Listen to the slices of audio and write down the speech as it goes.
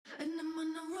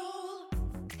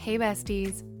Hey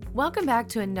besties, welcome back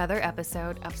to another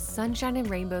episode of Sunshine and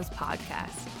Rainbows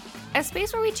podcast, a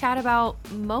space where we chat about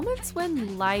moments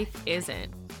when life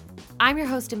isn't. I'm your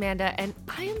host Amanda, and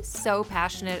I am so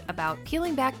passionate about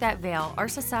peeling back that veil our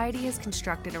society has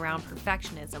constructed around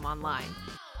perfectionism online.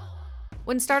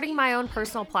 When starting my own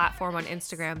personal platform on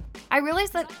Instagram, I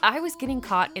realized that I was getting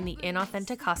caught in the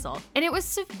inauthentic hustle, and it was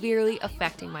severely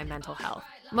affecting my mental health.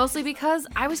 Mostly because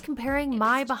I was comparing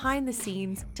my behind the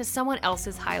scenes to someone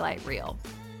else's highlight reel.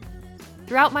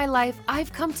 Throughout my life,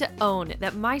 I've come to own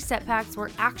that my setbacks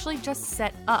were actually just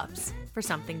set-ups for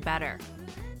something better.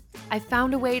 I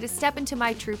found a way to step into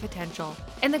my true potential,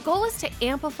 and the goal is to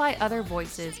amplify other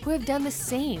voices who have done the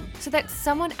same so that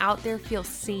someone out there feels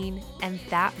seen and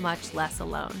that much less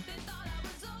alone.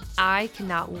 I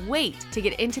cannot wait to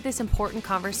get into this important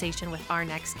conversation with our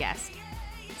next guest.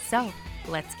 So,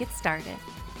 let's get started.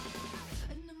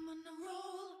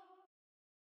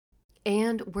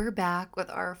 And we're back with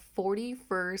our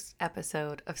 41st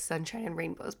episode of Sunshine and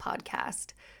Rainbows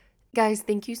podcast. Guys,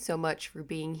 thank you so much for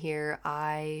being here.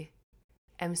 I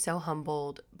am so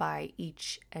humbled by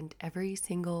each and every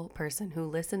single person who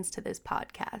listens to this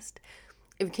podcast.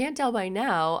 If you can't tell by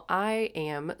now, I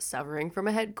am suffering from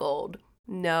a head cold.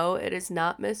 No, it is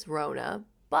not Miss Rona,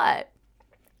 but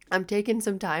I'm taking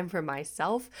some time for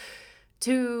myself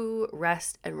to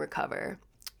rest and recover.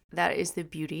 That is the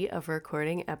beauty of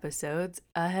recording episodes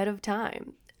ahead of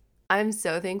time. I'm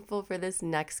so thankful for this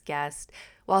next guest.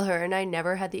 While her and I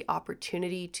never had the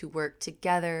opportunity to work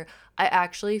together, I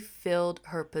actually filled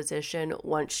her position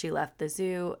once she left the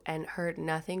zoo and heard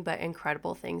nothing but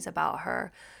incredible things about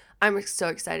her. I'm so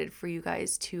excited for you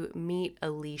guys to meet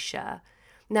Alicia.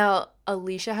 Now,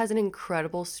 Alicia has an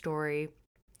incredible story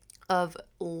of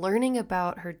learning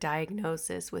about her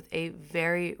diagnosis with a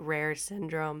very rare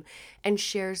syndrome and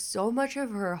shares so much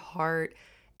of her heart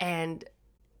and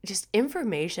just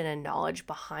information and knowledge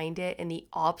behind it and the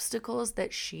obstacles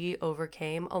that she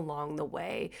overcame along the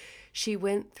way. She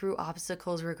went through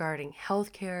obstacles regarding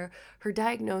healthcare, her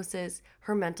diagnosis,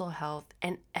 her mental health,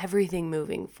 and everything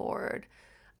moving forward.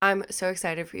 I'm so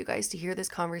excited for you guys to hear this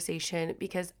conversation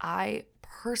because I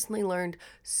personally learned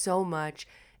so much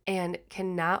and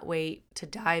cannot wait to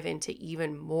dive into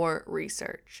even more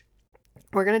research.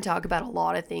 We're going to talk about a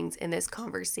lot of things in this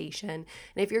conversation. And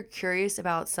if you're curious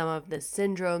about some of the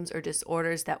syndromes or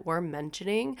disorders that we're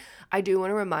mentioning, I do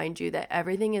want to remind you that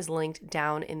everything is linked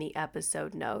down in the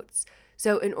episode notes.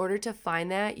 So in order to find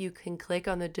that, you can click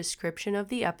on the description of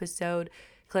the episode,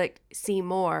 click see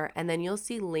more, and then you'll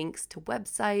see links to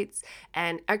websites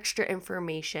and extra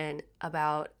information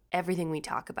about everything we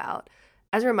talk about.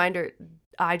 As a reminder,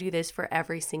 I do this for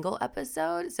every single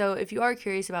episode. So if you are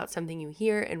curious about something you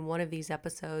hear in one of these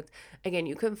episodes, again,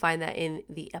 you can find that in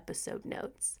the episode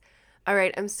notes. All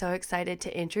right, I'm so excited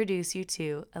to introduce you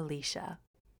to Alicia.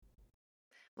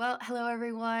 Well, hello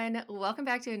everyone. Welcome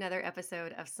back to another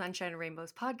episode of Sunshine and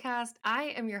Rainbows podcast.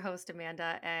 I am your host,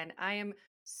 Amanda, and I am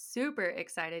super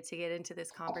excited to get into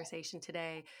this conversation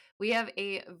today. We have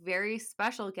a very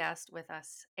special guest with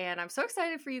us, and I'm so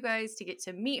excited for you guys to get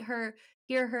to meet her,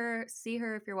 hear her, see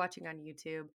her if you're watching on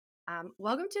YouTube.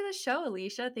 Welcome to the show,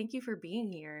 Alicia. Thank you for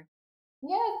being here.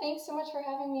 Yeah, thanks so much for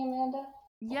having me, Amanda.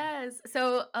 Yes.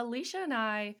 So, Alicia and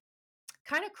I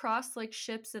kind of crossed like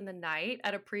ships in the night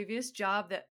at a previous job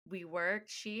that we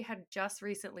worked. She had just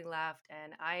recently left,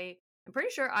 and I'm pretty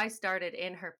sure I started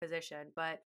in her position.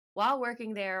 But while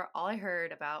working there, all I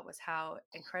heard about was how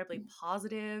incredibly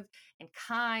positive and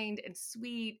kind and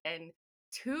sweet and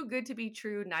too good to be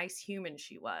true, nice human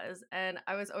she was. And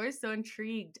I was always so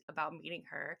intrigued about meeting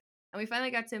her. And we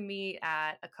finally got to meet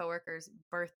at a coworker's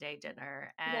birthday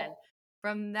dinner. Yeah. And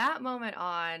from that moment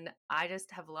on, I just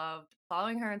have loved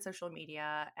following her on social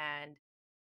media and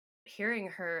hearing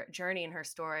her journey and her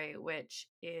story, which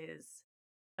is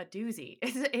a doozy.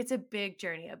 It's a big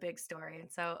journey, a big story. And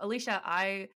so, Alicia,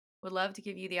 I would love to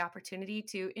give you the opportunity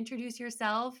to introduce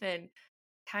yourself and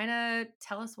kind of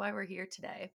tell us why we're here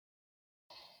today.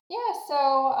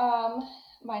 Yeah,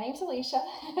 my name's Alicia.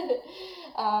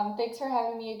 Thanks for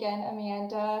having me again,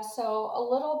 Amanda. So, a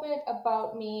little bit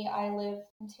about me. I live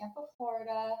in Tampa,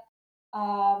 Florida,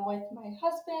 with my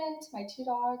husband, my two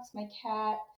dogs, my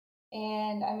cat,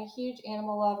 and I'm a huge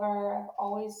animal lover. I've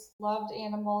always loved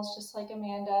animals, just like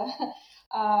Amanda.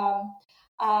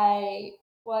 I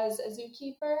was a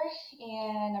zookeeper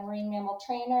and a marine mammal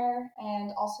trainer,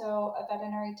 and also a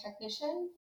veterinary technician.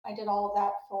 I did all of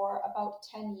that for about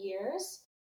 10 years.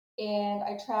 And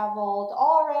I traveled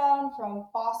all around from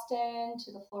Boston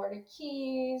to the Florida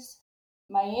Keys,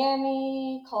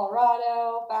 Miami,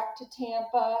 Colorado, back to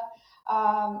Tampa.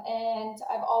 And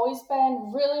I've always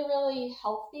been really, really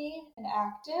healthy and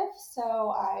active.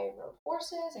 So I rode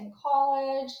horses in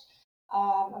college.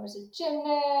 I was a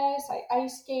gymnast. I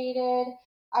ice skated.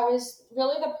 I was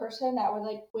really the person that would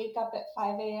like wake up at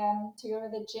 5 a.m. to go to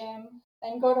the gym,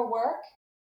 then go to work,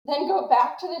 then go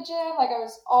back to the gym. Like I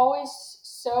was always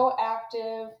so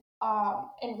active,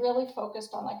 and really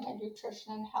focused on like my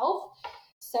nutrition and health.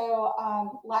 So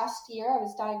last year I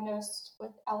was diagnosed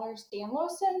with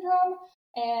Ehlers-Danlos syndrome,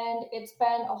 and it's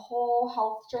been a whole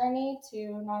health journey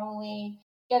to not only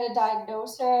get a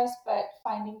diagnosis, but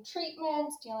finding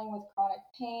treatments, dealing with chronic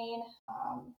pain,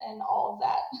 and all of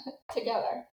that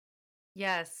together.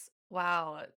 Yes.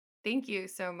 Wow. Thank you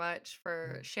so much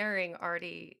for sharing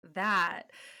already that.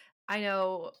 I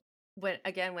know when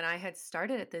I had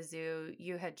started at the zoo,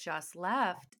 you had just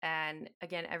left. And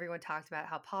again, everyone talked about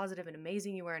how positive and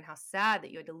amazing you were and how sad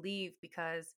that you had to leave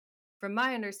because, from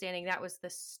my understanding, that was the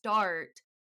start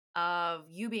of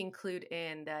you being clued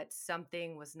in that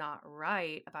something was not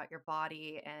right about your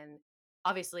body. And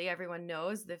obviously, everyone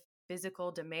knows the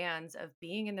physical demands of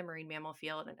being in the marine mammal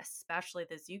field and especially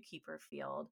the zookeeper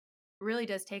field really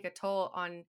does take a toll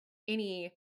on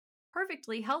any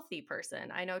perfectly healthy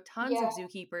person. I know tons of Yeah.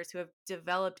 zookeepers who have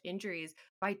developed injuries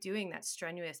by doing that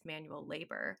strenuous manual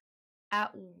labor.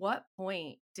 At what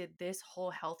point did this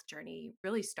whole health journey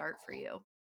really start for you?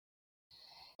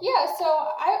 Yeah, so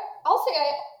I'll say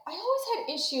I always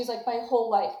had issues like my whole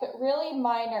life, but really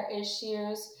minor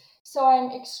issues. So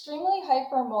I'm extremely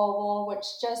hypermobile, which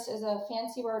just is a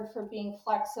fancy word for being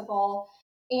flexible.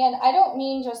 And I don't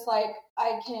mean just like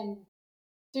I can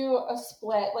do a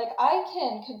split. Like I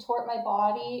can contort my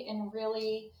body in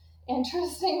really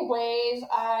interesting ways.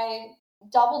 I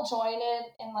double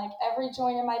jointed in like every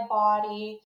joint in my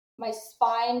body. My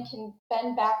spine can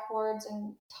bend backwards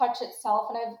and touch itself.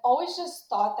 And I've always just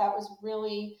thought that was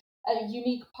really a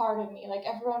unique part of me. Like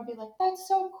everyone would be like, that's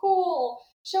so cool.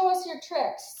 Show us your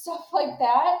tricks, stuff like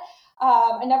that.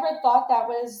 I never thought that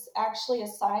was actually a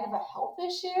sign of a health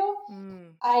issue.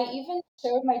 Mm, I even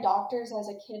showed my doctors as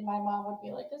a kid. My mom would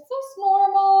be like, "Is this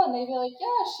normal?" And they'd be like,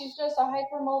 "Yeah, she's just a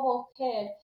hypermobile kid."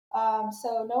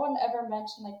 So no one ever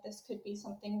mentioned like this could be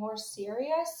something more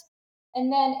serious.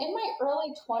 And then in my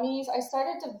early 20s, I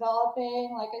started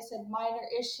developing, like I said, minor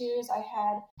issues. I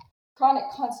had chronic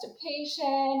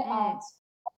constipation, mm.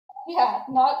 yeah,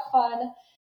 not fun.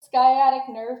 Sciatic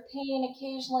nerve pain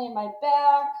occasionally in my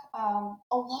back,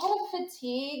 a lot of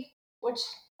fatigue, which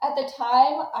at the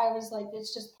time I was like,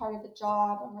 it's just part of the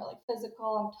job. I'm really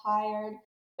physical, I'm tired.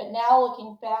 But now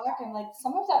looking back, I'm like,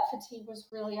 some of that fatigue was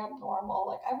really abnormal.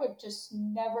 Like, I would just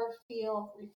never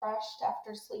feel refreshed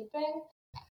after sleeping.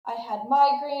 I had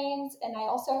migraines and I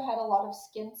also had a lot of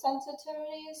skin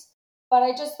sensitivities, but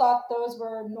I just thought those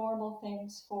were normal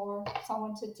things for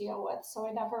someone to deal with. So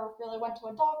I never really went to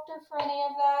a doctor for any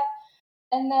of that.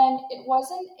 And then it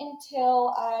wasn't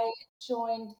until I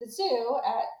joined the zoo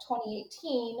at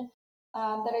 2018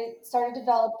 that I started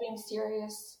developing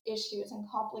serious issues and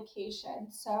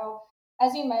complications. So,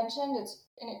 as you mentioned, it's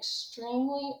an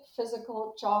extremely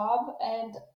physical job,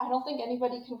 and I don't think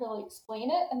anybody can really explain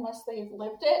it unless they've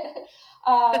lived it.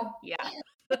 Um, Yeah.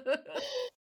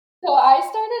 so I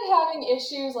started having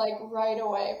issues like right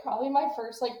away. Probably my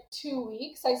first like 2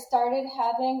 weeks, I started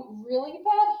having really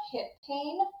bad hip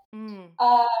pain. Mm.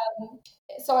 Um,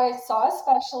 so I saw a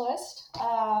specialist,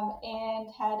 and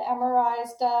had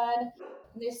MRIs done.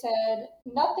 And they said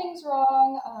nothing's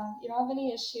wrong. You don't have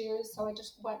any issues. So I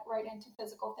just went right into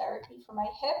physical therapy for my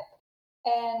hip,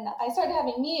 and I started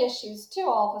having knee issues too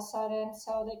all of a sudden.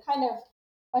 So they kind of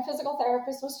my physical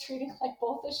therapist was treating like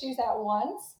both issues at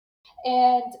once,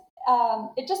 and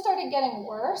it just started getting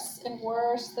worse and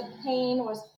worse. The pain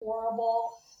was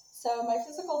horrible. So my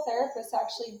physical therapist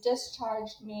actually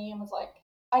discharged me and was like,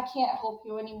 I can't help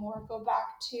you anymore. Go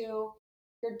back to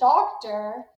your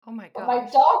doctor. Oh my But my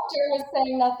gosh. doctor was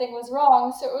saying nothing was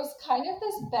wrong. So it was kind of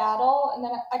this battle. And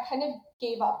then I kind of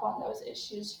gave up on those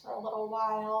issues for a little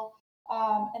while.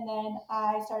 And then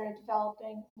I started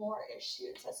developing more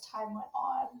issues as time went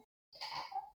on.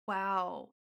 Wow.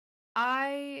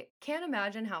 I can't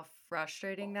imagine how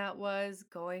frustrating that was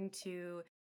going to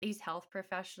these health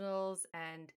professionals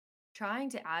and trying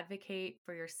to advocate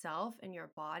for yourself and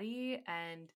your body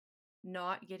and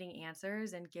not getting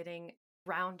answers and getting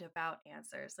roundabout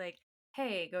answers. Like,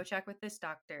 hey, go check with this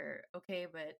doctor. Okay,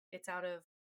 but it's out of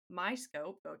my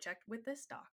scope. Go check with this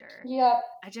doctor. Yeah.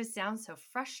 It just sounds so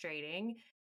frustrating.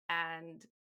 And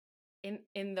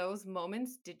in those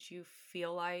moments, did you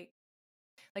feel like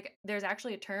there's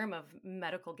actually a term of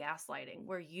medical gaslighting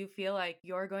where you feel like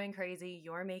you're going crazy,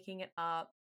 you're making it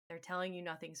up, they're telling you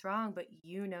nothing's wrong, but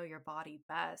you know your body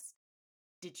best.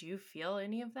 Did you feel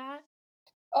any of that?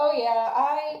 Oh yeah,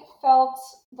 I felt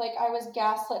like I was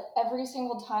gaslit every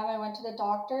single time I went to the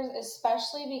doctors,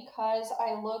 especially because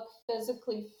I look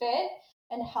physically fit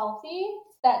and healthy.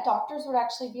 That doctors would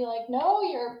actually be like, "No,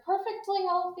 you're perfectly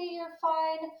healthy, you're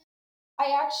fine."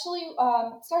 I actually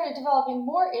started developing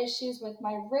more issues with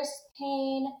my wrist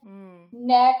pain, Mm.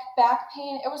 neck, back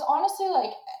pain. It was honestly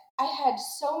like I had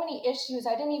so many issues.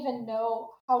 I didn't even know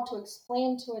how to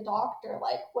explain to a doctor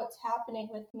like what's happening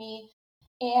with me.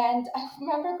 And I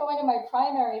remember going to my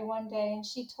primary one day, and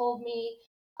she told me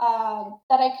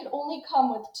that I could only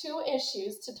come with two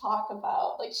issues to talk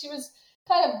about. Like she was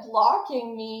kind of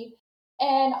blocking me,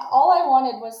 and all I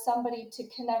wanted was somebody to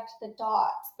connect the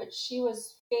dots, but she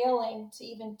was failing to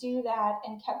even do that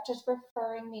and kept just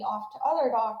referring me off to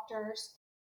other doctors.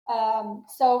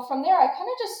 So from there, I kind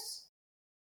of just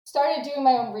started doing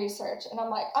my own research, and I'm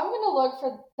like, I'm going to look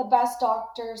for the best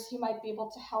doctors who might be able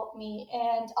to help me.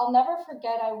 And I'll never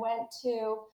forget, I went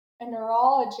to a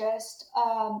neurologist,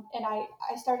 and I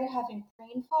started having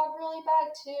brain fog really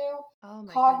bad too, Oh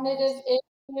my cognitive goodness.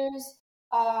 issues,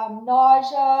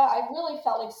 nausea. I really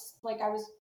felt like I was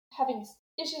having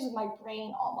issues with my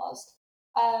brain almost.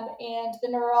 And the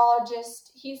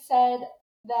neurologist, he said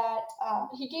that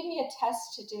he gave me a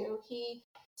test to do. He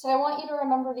said, I want you to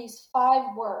remember these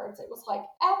 5 words. It was like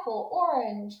apple,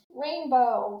 orange,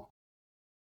 rainbow,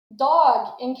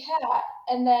 dog, and cat.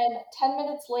 And then 10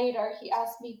 minutes later, he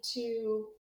asked me to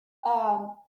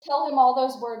tell him all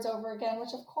those words over again,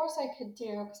 which of course I could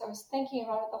do because I was thinking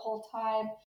about it the whole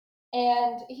time.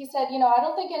 And he said, I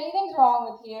don't think anything's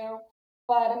wrong with you,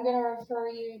 but I'm going to refer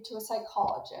you to a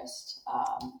psychologist.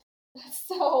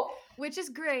 So, Which is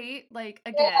great. Like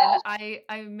again, yeah,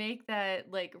 I make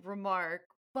that like remark,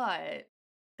 but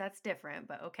that's different,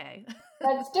 but okay.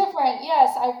 that's different.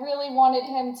 Yes, I really wanted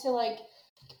him to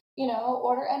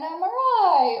order an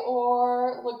MRI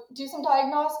or look, do some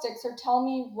diagnostics or tell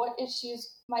me what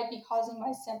issues might be causing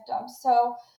my symptoms.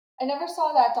 So I never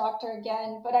saw that doctor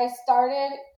again, but I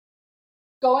started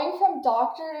going from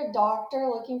doctor to doctor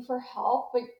looking for help,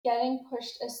 but getting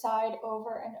pushed aside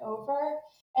over and over.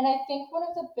 And I think one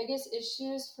of the biggest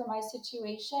issues for my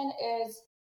situation is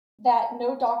that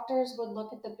no doctors would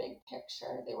look at the big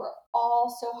picture. They were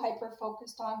all so hyper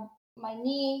focused on my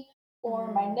knee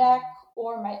or my neck Mm.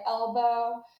 or my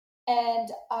elbow. And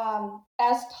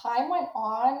as time went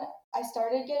on, I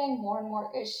started getting more and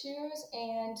more issues,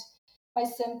 and my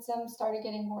symptoms started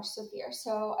getting more severe.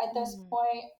 So at this Mm.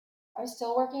 point, I was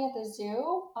still working at the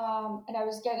zoo, and I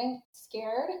was getting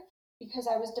scared because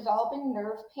I was developing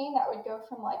nerve pain that would go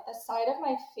from like the side of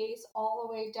my face all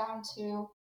the way down to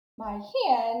my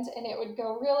hand, and it would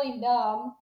go really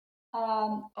numb.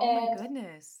 Oh my And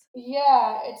goodness.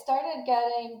 yeah, it started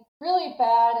getting really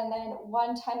bad. And then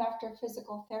one time after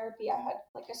physical therapy, I had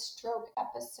like a stroke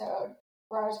episode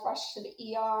where I was rushed to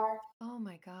the ER. Oh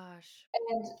my gosh.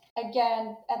 And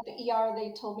again, at the ER,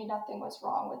 they told me nothing was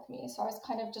wrong with me. So I was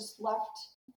kind of just left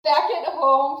back at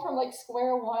home from like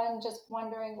square one, just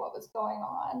wondering what was going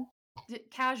on.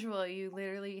 Casual, you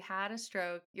literally had a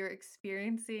stroke. You're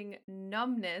experiencing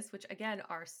numbness, which again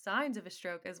are signs of a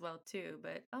stroke as well too,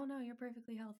 but oh no, you're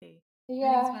perfectly healthy.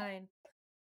 Everything's Yeah, fine.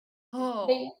 Oh,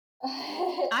 they.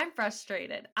 I'm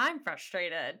frustrated. I'm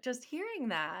frustrated just hearing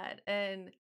that.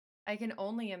 And I can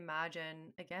only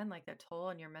imagine, again, like the toll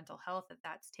on your mental health that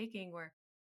that's taking, where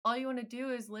all you want to do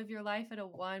is live your life at a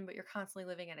 1, but you're constantly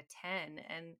living at a 10.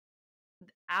 And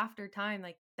after time,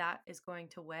 like that is going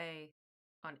to weigh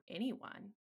on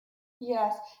anyone.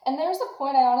 Yes. And there's a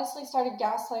point I honestly started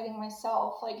gaslighting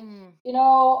myself. Like, Mm.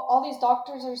 all these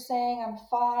doctors are saying I'm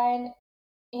fine.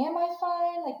 Am I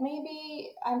fine? Like,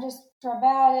 maybe I'm just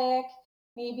dramatic.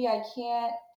 Maybe I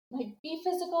can't like be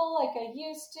physical like I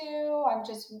used to. I'm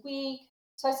just weak.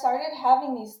 So I started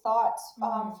having these thoughts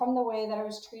Mm. from the way that I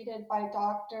was treated by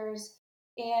doctors.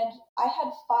 And I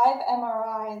had 5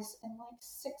 MRIs in like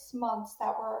 6 months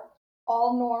that were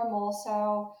all normal.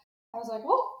 So I was like,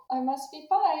 well, I must be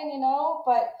fine.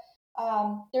 But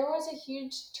there was a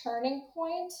huge turning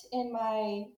point in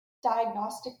my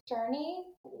diagnostic journey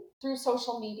through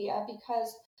social media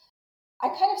because I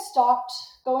kind of stopped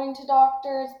going to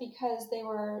doctors because they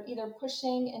were either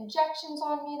pushing injections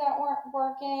on me that weren't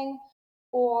working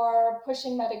or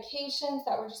pushing medications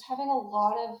that were just having a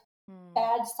lot of Mm.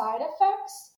 bad side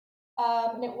effects.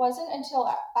 And it wasn't until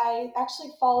I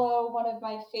actually follow one of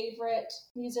my favorite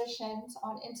musicians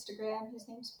on Instagram. His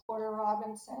name's Porter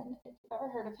Robinson, if you've ever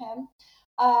heard of him.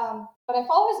 But I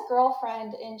follow his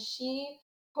girlfriend, and she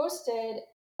posted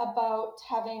about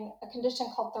having a condition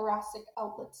called thoracic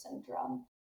outlet syndrome.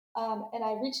 And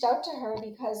I reached out to her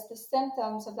because the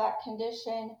symptoms of that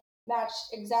condition matched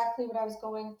exactly what I was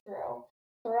going through.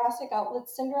 Thoracic outlet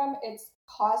syndrome, it's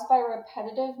caused by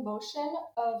repetitive motion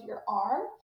of your arm,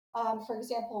 for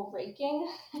example, raking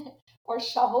or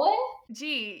shoveling.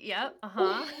 Gee, yep,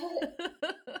 uh-huh.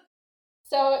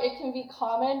 So it can be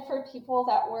common for people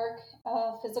that work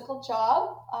a physical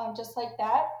job, just like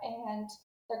that, and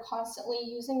they're constantly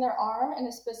using their arm in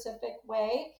a specific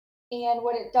way. And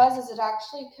what it does is it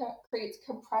actually creates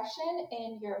compression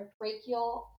in your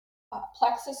brachial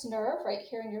plexus nerve right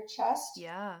here in your chest,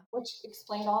 Yeah. which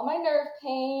explained all my nerve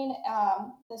pain,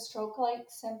 the stroke-like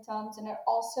symptoms, and it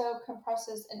also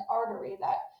compresses an artery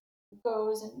that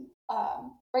goes and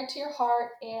right to your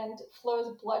heart and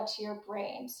flows blood to your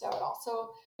brain. So it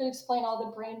also could explain all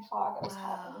the brain fog I was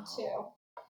having Wow. too.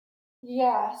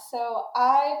 Yeah, so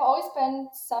I've always been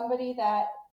somebody that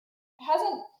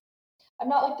hasn't, I'm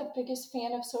not like the biggest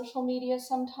fan of social media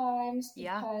sometimes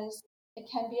Yeah. because it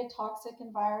can be a toxic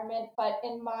environment. But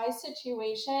in my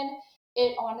situation,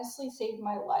 it honestly saved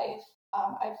my life.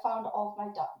 I found all of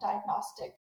my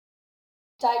diagnostics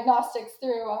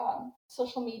through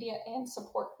social media and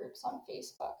support groups on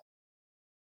Facebook.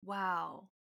 Wow.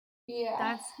 Yeah.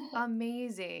 That's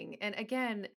amazing. And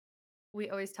again, we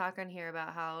always talk on here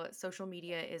about how social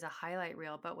media is a highlight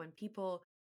reel, but when people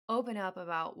open up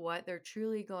about what they're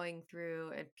truly going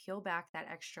through and peel back that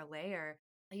extra layer,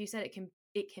 like you said, it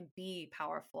can be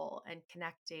powerful and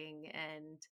connecting.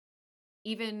 And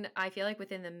even I feel like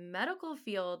within the medical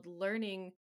field,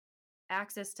 learning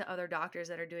access to other doctors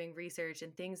that are doing research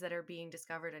and things that are being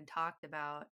discovered and talked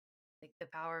about, like the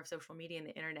power of social media and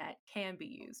the internet can be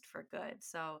used for good.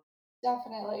 So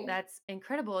Definitely. that's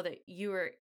incredible that you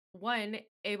were, one,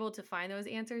 able to find those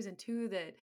answers, and two,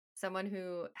 that someone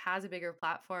who has a bigger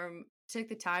platform took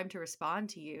the time to respond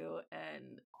to you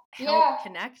and help Yeah.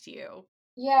 connect you.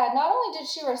 Yeah. Not only did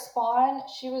she respond,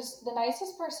 she was the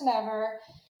nicest person ever.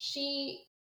 She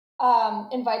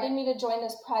invited me to join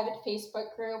this private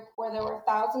Facebook group where there were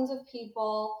thousands of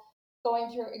people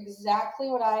going through exactly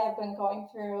what I have been going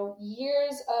through,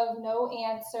 years of no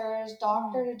answers,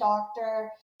 doctor Mm, to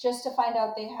doctor, just to find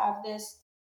out they have this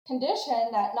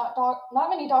condition that not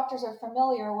many doctors are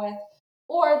familiar with,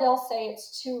 or they'll say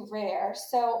it's too rare.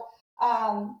 So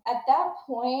at that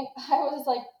point, I was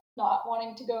like not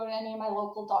wanting to go to any of my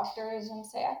local doctors and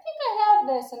say, I think I have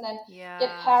this, and then get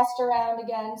yeah. passed around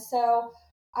again. So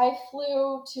I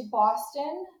flew to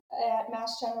Boston at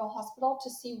Mass General Hospital to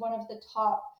see one of the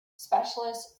top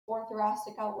specialists for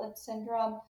thoracic outlet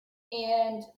syndrome,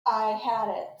 and I had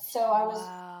it. So I was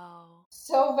Wow.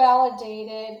 so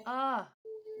validated Ah,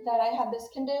 that I had this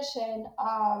condition,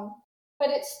 but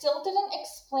it still didn't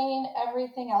explain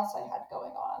everything else I had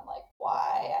going on, like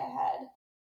why I had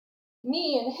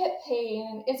knee and hip pain.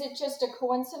 And is it just a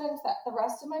coincidence that the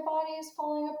rest of my body is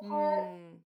falling apart?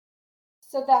 mm,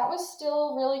 So that was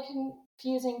still really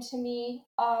confusing to me.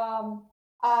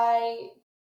 I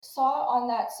saw on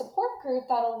that support group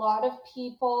that a lot of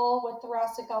people with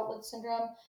thoracic outlet syndrome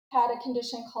had a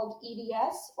condition called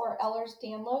EDS or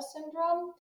Ehlers-Danlos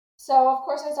syndrome. So of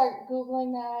course I started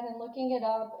googling that and looking it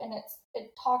up, and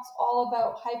it talks all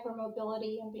about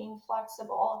hypermobility and being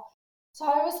flexible. So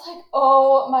I was like,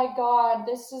 "Oh my god,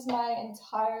 this is my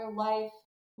entire life."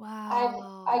 I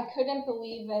wow. couldn't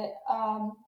believe it.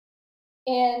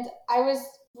 And I was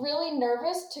really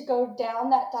nervous to go down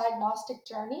that diagnostic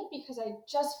journey because I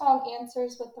just found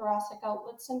answers with thoracic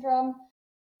outlet syndrome.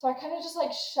 So I kind of just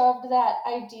like shoved that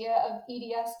idea of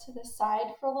EDS to the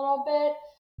side for a little bit.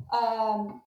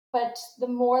 But the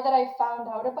more that I found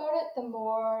out about it, the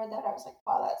more that I was like,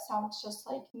 wow, that sounds just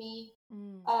like me.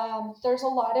 Mm, There's a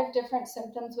lot of different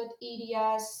symptoms with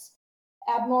EDS,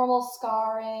 abnormal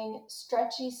scarring,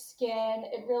 stretchy skin.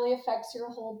 It really affects your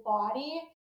whole body.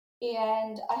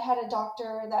 And I had a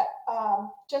doctor that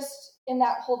just in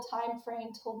that whole time frame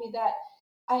told me that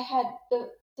I had the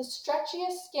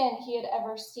stretchiest skin he had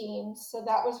ever seen. So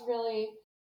that was really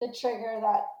the trigger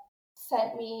that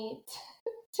sent me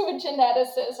to a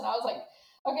geneticist. And I was like,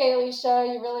 okay, Alicia,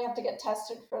 you really have to get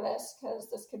tested for this because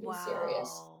this could be serious.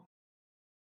 wow.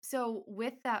 So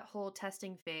with that whole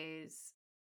testing phase,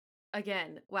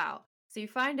 again, wow. So you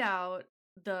find out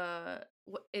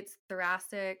it's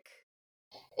thoracic.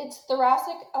 It's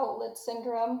thoracic outlet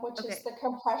syndrome, which is Okay. the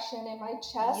compression in my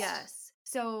chest. Yes.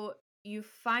 So you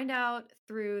find out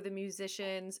through the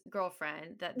musician's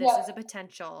girlfriend that this is a Yep.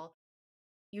 potential.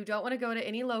 You don't want to go to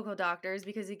any local doctors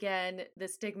because, again, the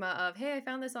stigma of, hey, I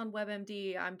found this on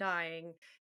WebMD, I'm dying.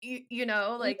 Like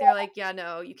they're Yeah. like, yeah,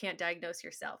 no, you can't diagnose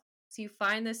yourself. So you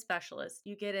find this specialist,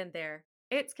 you get in there,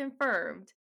 it's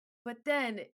confirmed. But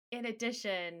then in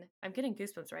addition, I'm getting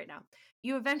goosebumps right now.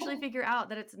 You eventually figure out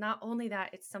that it's not only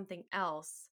that, it's something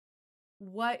else.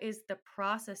 What is the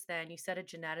process then? You said a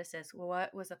geneticist.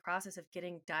 What was the process of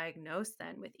getting diagnosed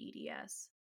then with EDS?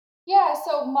 Yeah,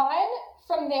 so mine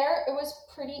from there, it was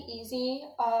pretty easy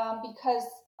because,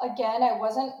 again, I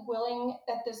wasn't willing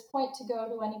at this point to go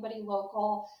to anybody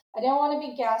local. I didn't want to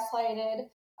be gaslighted.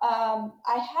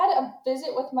 I had a visit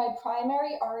with my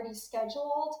primary already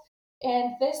scheduled,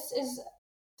 and this is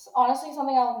honestly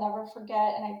something I'll never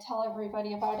forget. And I tell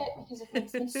everybody about it because it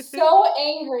makes me so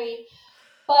angry.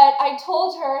 But I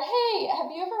told her, hey, have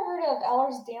you ever heard of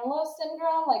Ehlers-Danlos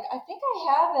syndrome? Like, I think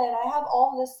I have it. I have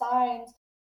all the signs.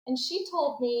 And she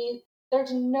told me,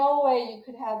 there's no way you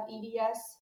could have EDS.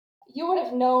 You would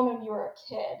have known when you were a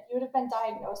kid. You would have been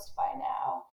diagnosed by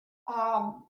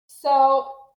now.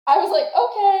 So I was like,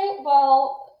 okay,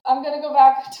 well, I'm going to go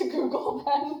back to Google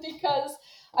then because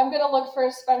I'm going to look for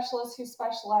a specialist who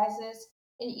specializes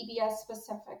in EDS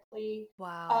specifically.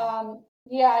 Wow.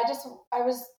 Yeah, I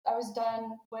was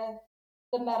done with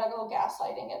the medical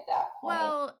gaslighting at that point.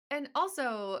 Well, and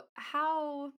also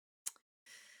how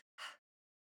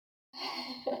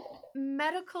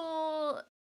medical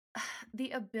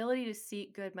the ability to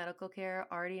seek good medical care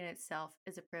already in itself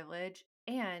is a privilege,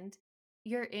 and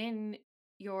you're in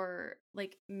your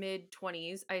like mid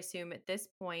 20s, I assume at this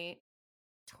point.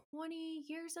 20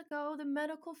 years ago, the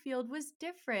medical field was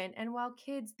different, and while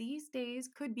kids these days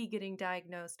could be getting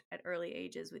diagnosed at early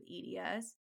ages with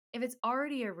EDS, if it's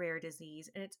already a rare disease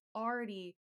and it's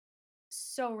already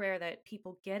so rare that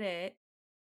people get it,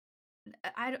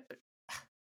 I don't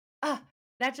ah,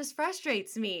 that just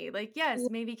frustrates me. Like, Yeah, yes,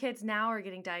 maybe kids now are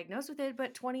getting diagnosed with it,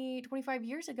 but 20, 25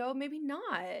 years ago, maybe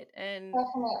not. And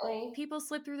definitely. people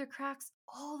slip through the cracks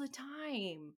all the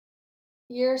time.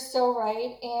 You're so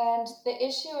right. And the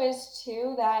issue is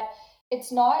too that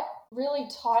it's not really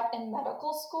taught in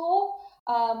medical school.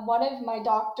 One of my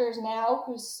doctors now,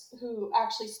 who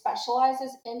actually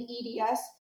specializes in EDS,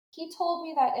 he told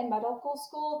me that in medical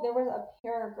school there was a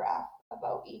paragraph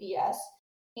about EDS,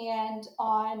 and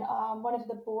on one of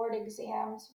the board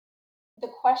exams, the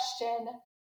question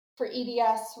for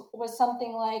EDS was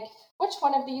something like, which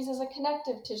one of these is a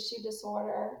connective tissue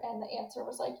disorder? And the answer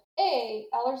was like, A,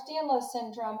 Ehlers-Danlos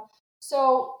syndrome.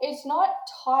 So it's not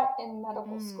taught in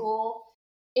medical Mm, school.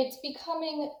 It's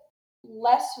becoming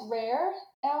less rare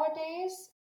nowadays,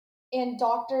 and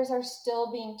doctors are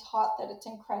still being taught that it's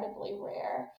incredibly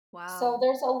rare. So wow.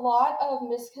 there's a lot of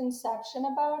misconception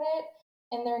about it,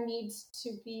 and there needs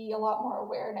to be a lot more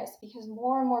awareness because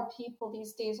more and more people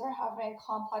these days are having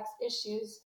complex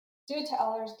issues due to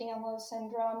Ehlers-Danlos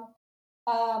syndrome.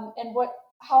 And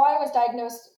how I was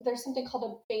diagnosed, there's something called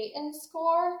a Baton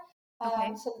score.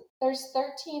 Okay. So there's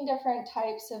 13 different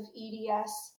types of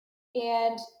EDS,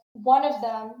 and one of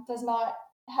them does not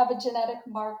have a genetic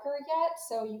marker yet,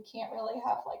 so you can't really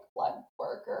have like blood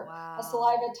work or a Wow.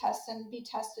 saliva test and be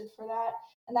tested for that.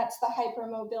 And that's the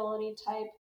hypermobility type.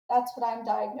 That's what I'm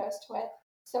diagnosed with.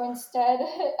 So instead,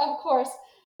 of course,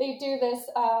 they do this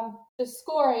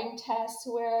scoring test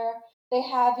where they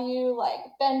have you like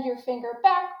bend your finger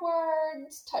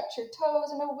backwards, touch your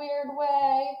toes in a weird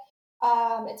way.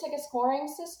 It's like a scoring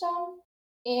system.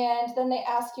 And then they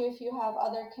ask you if you have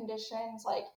other conditions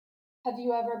like, have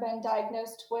you ever been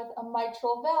diagnosed with a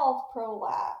mitral valve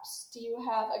prolapse? Do you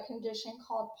have a condition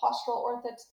called postural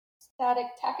orthostatic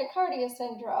tachycardia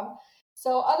syndrome?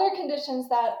 So, other conditions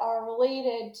that are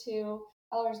related to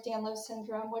Ehlers-Danlos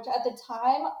syndrome, which at the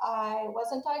time I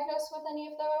wasn't diagnosed with any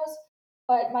of those,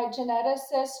 but my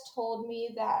geneticist told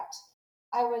me that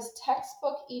I was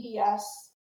textbook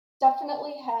EDS,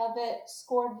 definitely have it,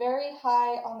 scored very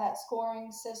high on that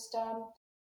scoring system.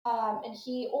 And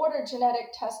he ordered genetic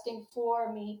testing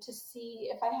for me to see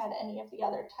if I had any of the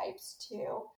other types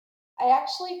too. I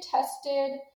actually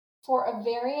tested for a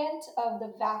variant of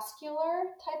the vascular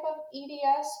type of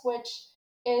EDS, which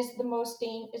is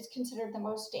considered the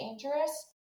most dangerous.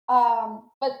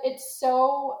 But it's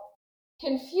so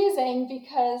confusing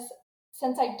because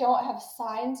since I don't have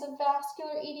signs of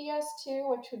vascular EDS too,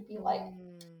 which would be like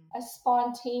Mm. a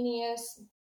spontaneous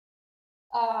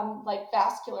like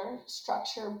vascular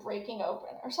structure breaking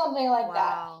open or something like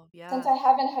that. Wow. Since Yeah. I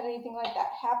haven't had anything like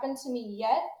that happen to me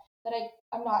yet, that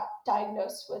I'm not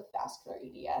diagnosed with vascular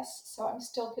EDS, so I'm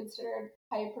still considered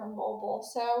hypermobile.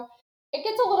 So it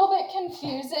gets a little bit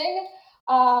confusing,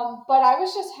 but I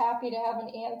was just happy to have an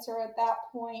answer at that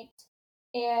point.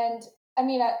 And I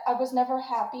mean, I was never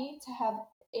happy to have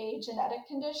a genetic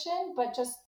condition, but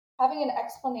just having an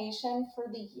explanation for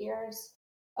the years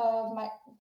of my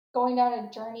going down a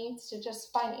journey to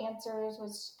just find answers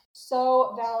was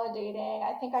so validating.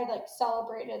 I think I like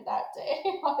celebrated that day,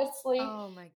 honestly. Oh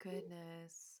my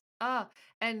goodness. Ah,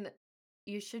 and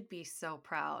you should be so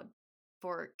proud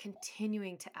for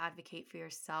continuing to advocate for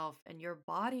yourself and your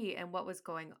body and what was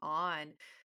going on.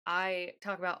 I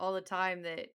talk about all the time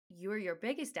that you're your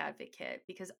biggest advocate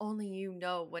because only you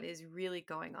know what is really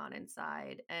going on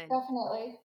inside. And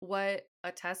Definitely. what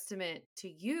a testament to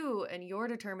you and your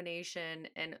determination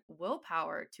and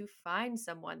willpower to find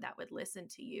someone that would listen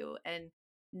to you and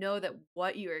know that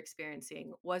what you were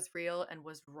experiencing was real and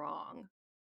was wrong.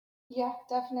 Yeah,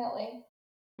 definitely.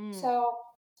 Mm, So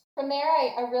from there,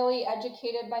 I really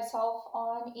educated myself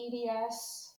on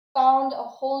EDS, found a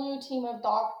whole new team of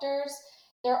doctors.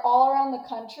 They're all around the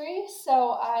country.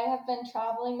 So I have been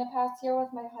traveling the past year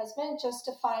with my husband just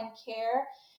to find care.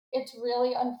 It's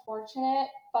really unfortunate,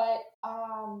 but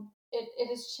it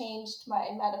has changed my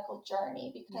medical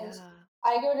journey because yeah.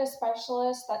 I go to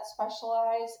specialists that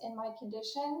specialize in my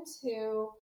conditions who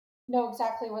know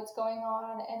exactly what's going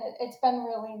on, and it's been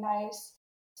really nice.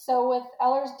 So with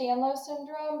Ehlers-Danlos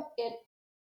syndrome,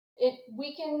 it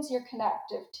weakens your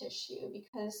connective tissue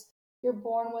because you're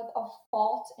born with a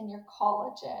fault in your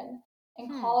collagen. And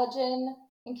Hmm. collagen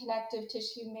and connective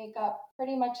tissue make up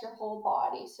pretty much your whole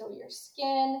body. So your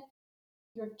skin,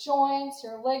 your joints,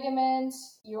 your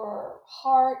ligaments, your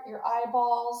heart, your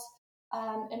eyeballs.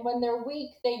 And when they're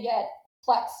weak, they get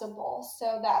flexible.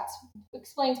 So that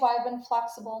explains why I've been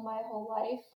flexible my whole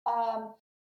life.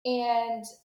 And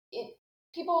it,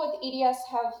 people with EDS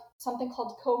have something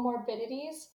called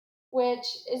comorbidities, which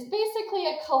is basically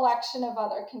a collection of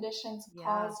other conditions Yeah.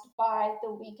 caused by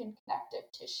the weakened connective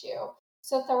tissue.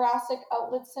 So thoracic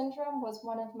outlet syndrome was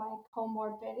one of my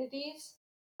comorbidities.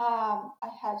 I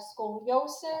have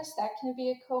scoliosis, that can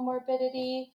be a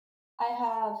comorbidity. I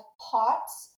have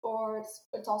POTS, or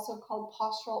it's also called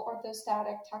postural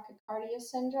orthostatic tachycardia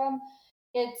syndrome.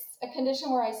 It's a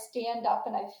condition where I stand up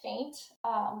and I faint.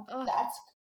 Oh, That's,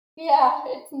 yeah,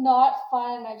 it's not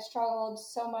fun. I've struggled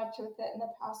so much with it in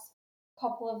the past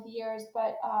couple of years,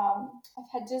 but I've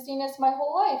had dizziness my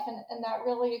whole life, and that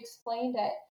really explained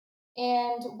it.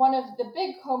 And one of the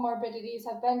big comorbidities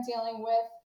I've been dealing with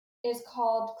is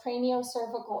called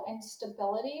craniocervical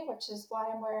instability, which is why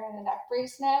I'm wearing a neck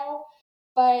brace now.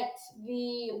 But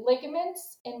the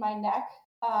ligaments in my neck,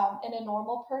 in a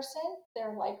normal person,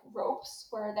 they're like ropes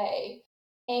where they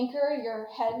anchor your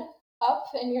head up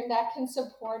and your neck can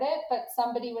support it. But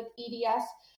somebody with EDS,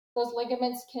 those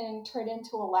ligaments can turn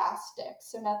into elastic.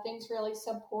 So nothing's really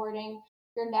supporting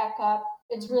your neck up.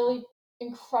 It's mm, really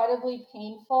incredibly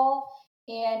painful,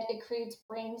 and it creates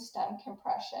brainstem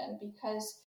compression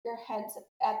because your head's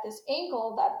at this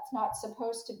angle that it's not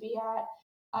supposed to be at.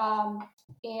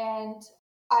 And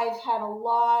I've had a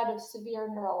lot of severe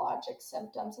neurologic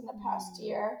symptoms in the past mm.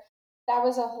 year. That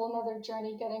was a whole nother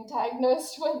journey getting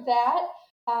diagnosed with that.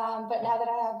 But now that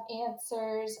I have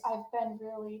answers, I've been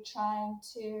really trying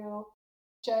to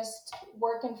just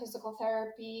work in physical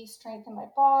therapy, strengthen my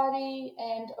body,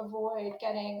 and avoid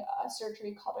getting a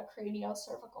surgery called a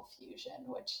craniocervical fusion,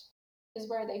 which is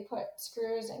where they put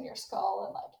screws in your skull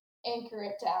and like anchor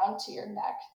it down to your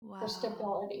neck for Wow.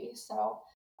 stability. So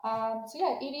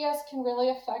yeah, EDS can really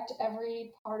affect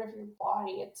every part of your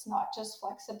body. It's not just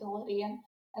flexibility, and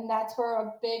that's where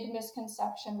a big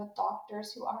misconception with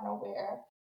doctors who aren't aware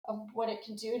of what it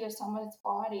can do to someone's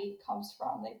body comes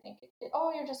from. They think,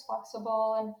 oh, you're just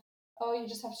flexible, and oh, you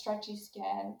just have stretchy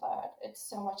skin, but it's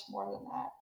so much more than that.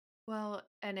 Well,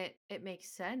 and it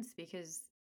makes sense because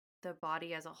the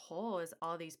body as a whole is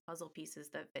all these puzzle pieces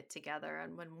that fit together,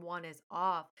 and when one is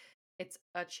off, it's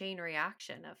a chain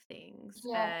reaction of things.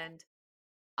 Yeah, And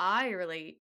I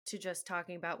relate to just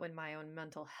talking about when my own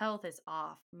mental health is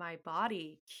off, my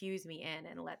body cues me in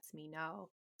and lets me know.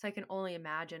 So I can only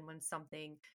imagine when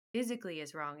something physically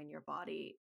is wrong in your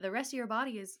body, the rest of your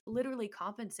body is literally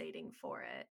compensating for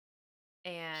it.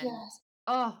 And yes,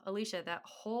 oh, Alicia, that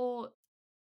whole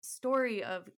story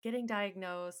of getting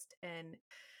diagnosed and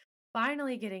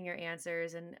finally getting your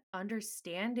answers and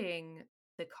understanding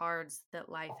the cards that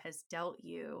life has dealt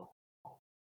you.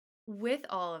 With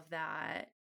all of that,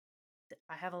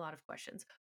 I have a lot of questions.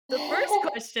 The first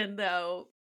question, though,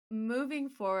 moving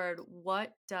forward,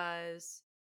 what does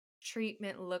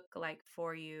treatment look like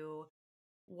for you?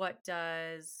 What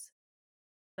does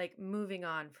like moving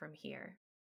on from here?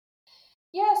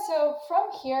 yeah. So from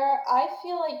here, I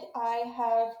feel like I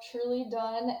have truly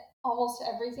done almost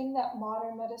everything that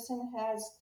modern medicine has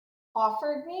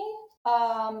offered me.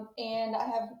 And I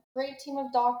have a great team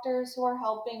of doctors who are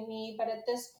helping me. But at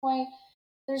this point,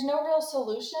 there's no real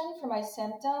solution for my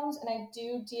symptoms. And I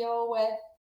do deal with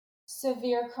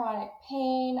severe chronic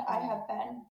pain. I have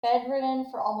been bedridden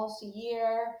for almost a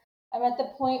year. I'm at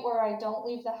the point where I don't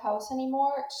leave the house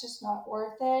anymore. It's just not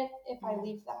worth it. If I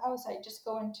leave the house, I just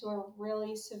go into a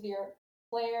really severe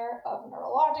flare of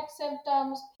neurologic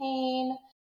symptoms, pain.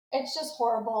 It's just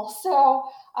horrible. So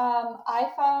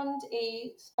I found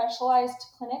a specialized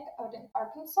clinic out in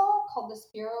Arkansas called the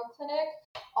Spiro Clinic,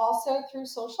 also through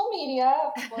social media,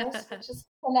 of course, which is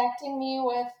connecting me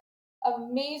with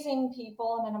amazing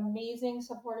people and an amazing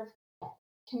supportive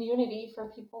community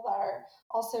for people that are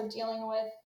also dealing with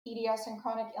EDS and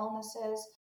chronic illnesses.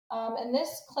 And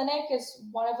this clinic is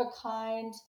one of a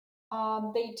kind.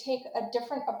 They take a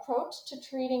different approach to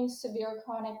treating severe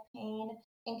chronic pain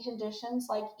in conditions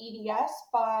like EDS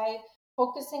by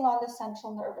focusing on the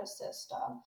central nervous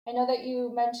system. I know that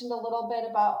you mentioned a little bit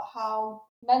about how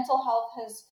mental health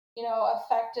has,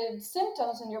 affected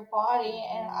symptoms in your body,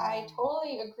 and I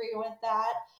totally agree with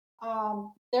that.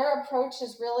 Their approach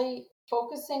is really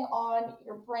focusing on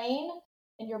your brain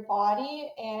and your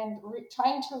body and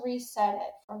trying to reset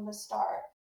it from the start.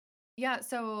 Yeah,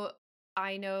 so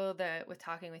I know that with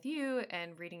talking with you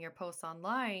and reading your posts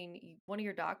online, one of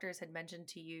your doctors had mentioned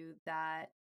to you that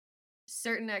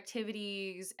certain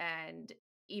activities and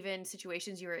even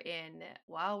situations you were in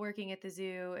while working at the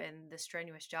zoo and the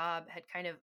strenuous job had kind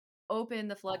of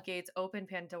opened the floodgates, opened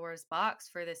Pandora's box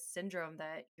for this syndrome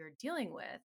that you're dealing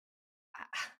with.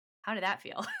 How did that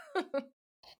feel?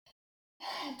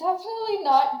 Definitely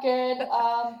not good.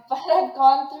 But I've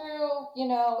gone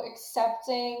through,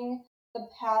 accepting the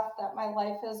path that my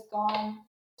life has gone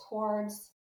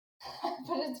towards.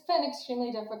 But it's been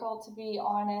extremely difficult, to be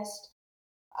honest.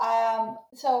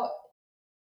 So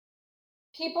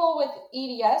people with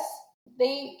EDS,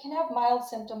 they can have mild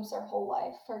symptoms their whole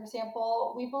life. For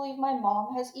example, we believe my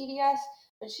mom has EDS,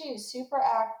 but she is super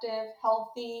active,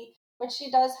 healthy, but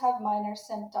she does have minor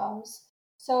symptoms.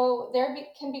 So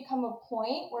can become a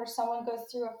point where someone goes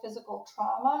through a physical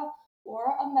trauma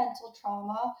or a mental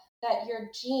trauma that your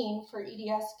gene for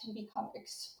EDS can become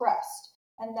expressed.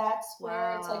 And that's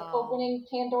where it's like Wow. opening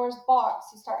Pandora's box.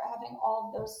 You start having all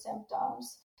of those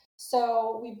symptoms.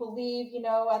 So we believe,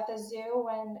 at the zoo,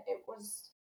 when it was,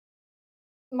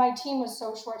 my team was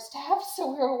so short staffed,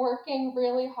 so we were working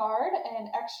really hard and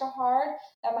extra hard,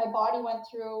 that my body went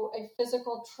through a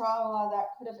physical trauma that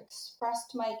could have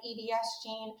expressed my EDS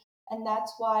gene. And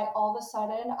that's why all of a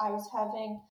sudden I was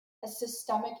having a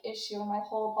systemic issue in my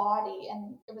whole body.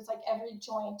 And it was like every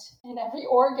joint and every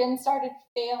organ started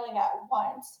failing at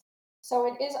once. So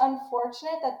it is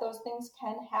unfortunate that those things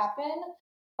can happen.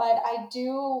 But I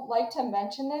do like to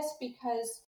mention this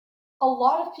because a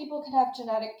lot of people can have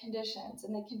genetic conditions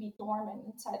and they can be dormant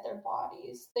inside their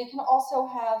bodies. They can also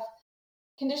have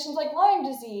conditions like Lyme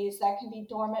disease that can be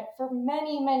dormant for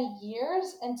many, many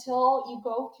years until you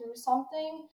go through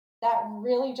something that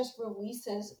really just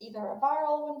releases either a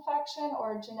viral infection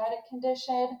or a genetic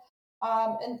condition.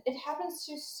 And it happens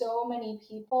to so many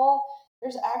people.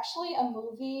 There's actually a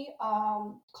movie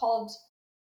called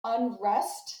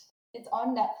Unrest. It's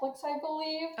on Netflix, I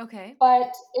believe, Okay.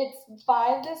 but it's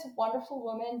by this wonderful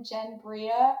woman, Jen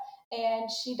Bria,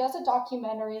 and she does a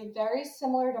documentary very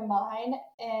similar to mine,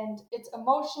 and it's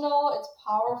emotional, it's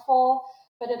powerful,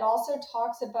 but it also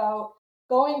talks about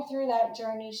going through that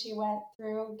journey she went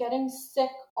through, getting sick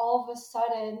all of a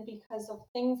sudden because of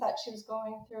things that she was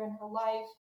going through in her life,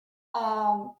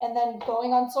 and then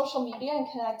going on social media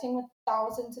and connecting with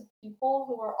thousands of people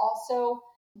who are also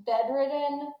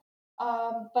bedridden,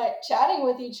 but chatting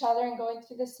with each other and going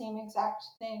through the same exact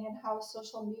thing, and how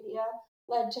social media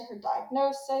led to her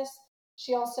diagnosis.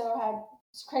 She also had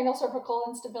cranial cervical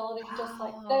instability, just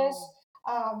like this.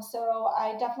 Wow. So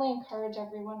I definitely encourage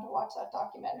everyone to watch that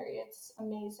documentary. It's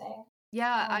amazing.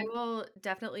 Yeah, I Um, will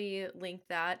definitely link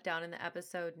that down in the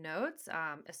episode notes,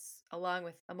 along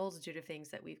with a multitude of things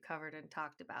that we've covered and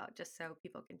talked about, just so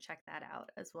people can check that out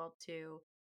as well too.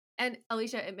 And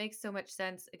Alicia, it makes so much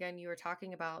sense. Again, you were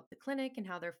talking about the clinic and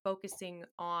how they're focusing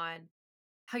on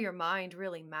how your mind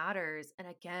really matters. And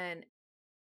again,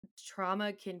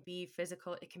 trauma can be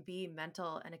physical, it can be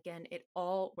mental, and again, it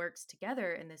all works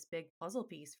together in this big puzzle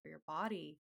piece for your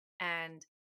body. And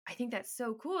I think that's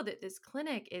so cool that this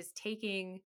clinic is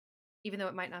taking, even though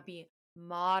it might not be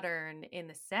modern in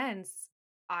the sense,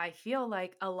 I feel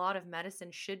like a lot of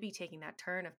medicine should be taking that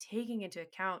turn of taking into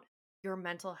account your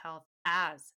mental health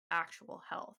as actual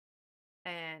health.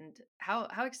 And how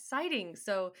exciting.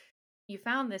 So you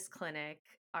found this clinic.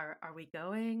 Are we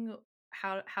going?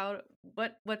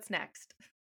 What's next?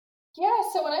 Yeah,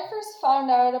 so when I first found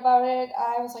out about it,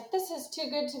 I was like, this is too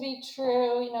good to be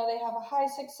true. They have a high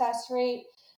success rate.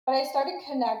 But I started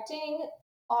connecting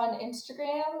on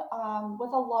Instagram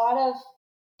with a lot of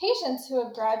patients who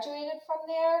have graduated from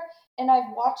there. And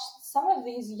I've watched some of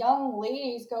these young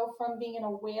ladies go from being in a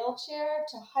wheelchair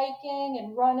to hiking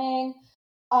and running.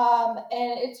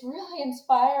 And it's really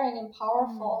inspiring and Mm.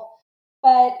 powerful.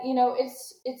 But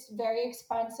it's very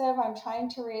expensive. I'm trying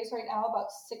to raise right now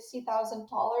about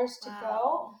 $60,000 to go.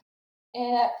 Wow.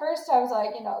 And at first I was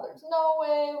like, there's no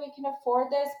way we can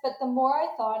afford this. But the more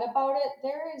I thought about it,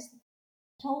 there is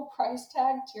no price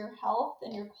tag to your health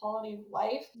and your quality of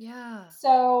life. Yeah.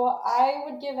 So I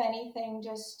would give anything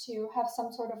just to have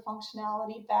some sort of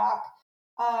functionality back.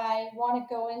 I want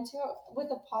to go into it with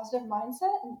a positive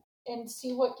mindset and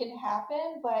see what can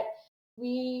happen. But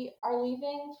we are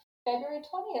leaving February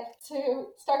 20th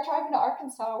to start driving to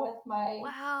Arkansas with um,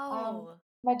 Wow.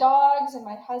 my dogs and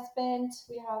my husband.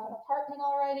 We have an apartment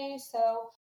already. So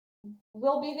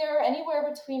we'll be there anywhere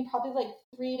between probably like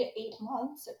 3 to 8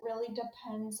 months. It really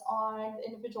depends on the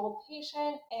individual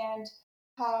patient and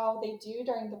how they do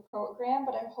during the program.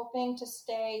 But I'm hoping to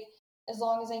stay as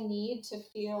long as I need to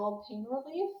feel pain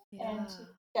relief and to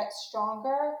Yeah. get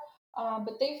stronger.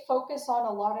 But they focus on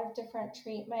a lot of different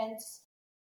treatments.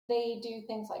 They do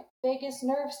things like vagus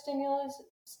nerve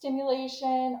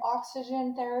stimulation,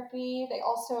 oxygen therapy. They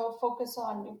also focus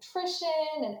on nutrition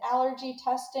and allergy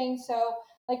testing. So,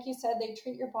 like you said, they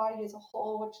treat your body as a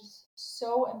whole, which is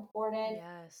so important.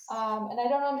 Yes. And I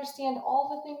don't understand all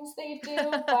the things they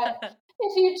do, but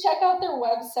if you check out their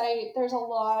website, there's a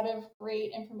lot of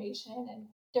great information and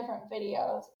different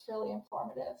videos. It's really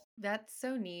informative. That's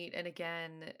so neat. And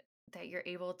again, that you're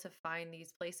able to find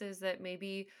these places that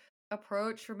maybe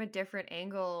approach from a different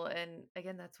angle. And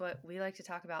again, that's what we like to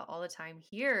talk about all the time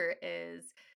here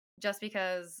is just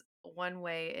because one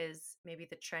way is maybe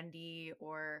the trendy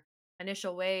or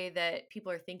initial way that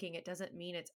people are thinking, it doesn't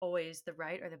mean it's always the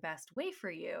right or the best way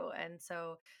for you. And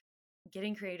so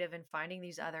getting creative and finding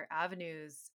these other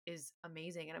avenues is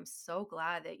amazing. And I'm so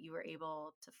glad that you were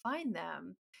able to find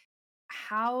them.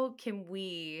 How can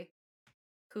we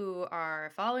who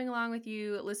are following along with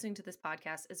you, listening to this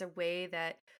podcast, is a way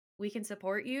that we can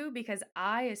support you? Because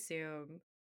I assume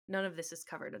none of this is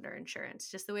covered under insurance.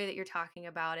 Just the way that you're talking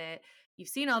about it, you've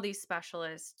seen all these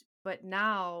specialists, but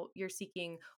now you're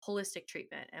seeking holistic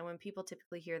treatment. And when people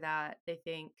typically hear that, they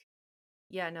think,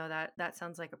 yeah, no, that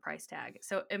sounds like a price tag.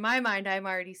 So in my mind, I'm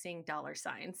already seeing dollar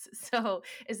signs. So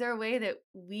is there a way that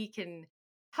we can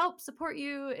help support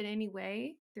you in any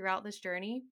way throughout this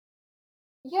journey?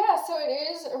 Yeah, so it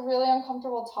is a really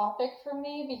uncomfortable topic for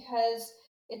me because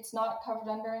it's not covered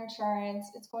under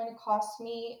insurance. It's going to cost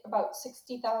me about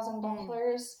Mm.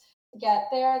 $60,000 to get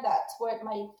there. That's what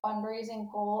my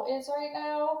fundraising goal is right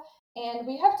now. And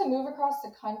we have to move across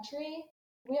the country.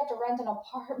 We have to rent an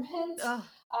apartment. Oh,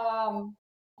 Um,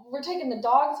 we're taking the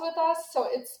dogs with us. So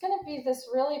it's going to be this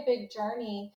really big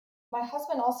journey. My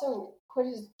husband also quit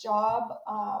his job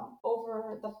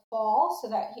over the fall so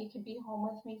that he could be home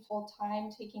with me full time,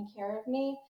 taking care of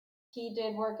me. He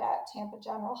did work at Tampa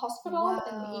General Hospital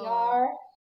in the wow. ER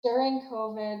during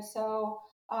COVID, so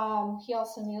he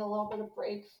also needed a little bit of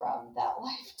break from that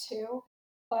life too.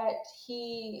 But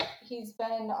he's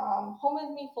been home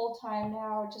with me full time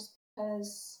now, just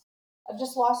because I've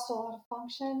just lost a lot of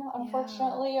function, Yeah.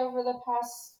 unfortunately, over the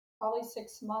past probably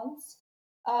 6 months.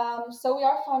 So we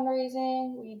are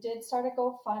fundraising. We did start a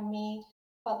GoFundMe,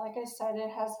 but like I said, it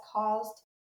has caused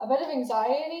a bit of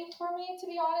anxiety for me, to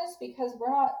be honest, because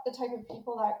we're not the type of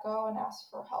people that go and ask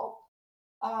for help,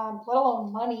 let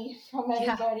alone money from Yeah.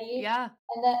 anybody. Yeah.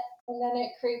 And then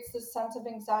it creates this sense of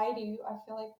anxiety. I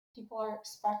feel like people are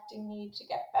expecting me to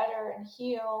get better and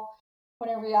heal, when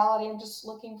in reality, I'm just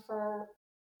looking for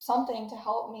something to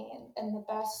help me and the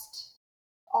best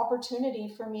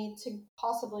opportunity for me to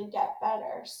possibly get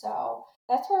better. So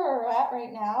that's where we're at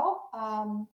right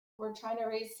now. We're trying to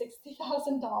raise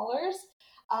 $60,000,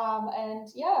 and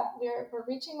yeah, we're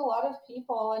reaching a lot of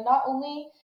people. And not only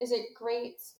is it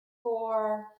great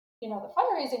for the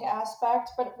fundraising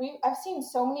aspect, but I've seen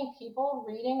so many people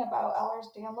reading about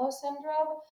Ehlers-Danlos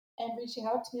syndrome and reaching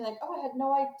out to me like, oh, I had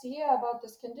no idea about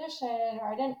this condition,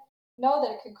 or I didn't know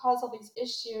that it could cause all these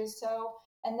issues. So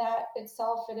and that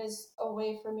itself, it is a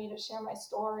way for me to share my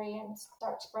story and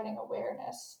start spreading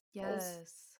awareness because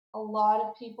Yes. a lot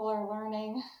of people are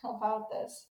learning about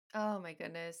this. Oh my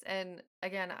goodness. And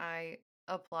again, I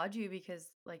applaud you because,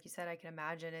 like you said, I can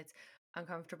imagine it's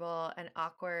uncomfortable and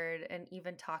awkward. And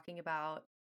even talking about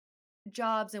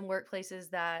jobs and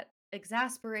workplaces that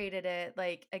exasperated it,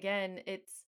 like, again, it,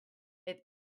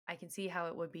 I can see how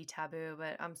it would be taboo,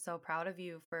 but I'm so proud of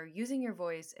you for using your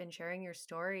voice and sharing your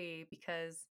story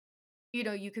because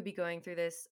you could be going through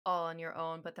this all on your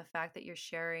own, but the fact that you're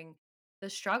sharing the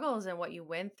struggles and what you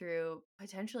went through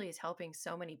potentially is helping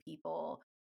so many people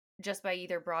just by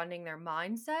either broadening their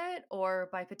mindset or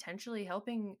by potentially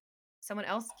helping someone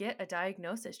else get a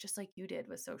diagnosis just like you did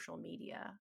with social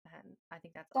media. And I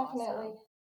think that's Definitely. awesome.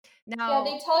 Yeah, Now,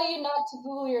 they tell you not to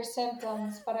Google your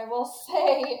symptoms, but I will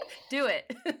say, do it.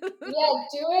 yeah,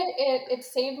 do it. It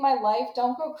saved my life.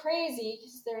 Don't go crazy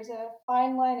because there's a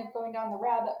fine line of going down the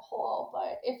rabbit hole.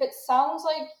 But if it sounds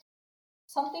like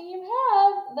something you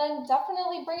have, then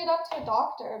definitely bring it up to a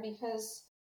doctor because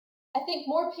I think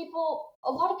a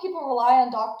lot of people rely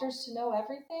on doctors to know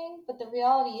everything, but the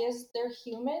reality is they're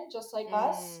human just like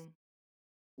us. Mm,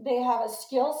 They have a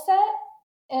skill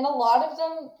set, and a lot of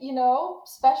them,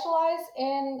 specialize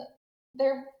in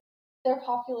their their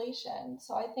population.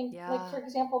 So I think, like for yeah.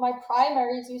 example, my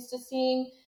primary is used to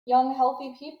seeing young,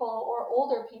 healthy people or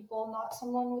older people, not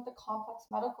someone with a complex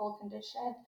medical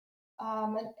condition.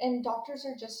 And doctors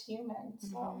are just human.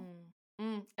 So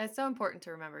It's so important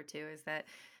to remember too is that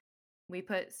we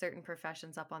put certain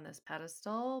professions up on this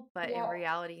pedestal, but in yeah,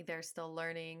 reality, they're still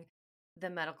learning. The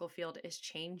medical field is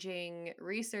changing,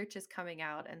 research is coming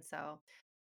out. And so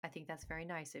I think that's very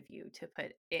nice of you to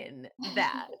put in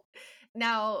that.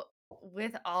 Now,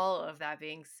 with all of that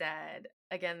being said,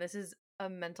 again, this is a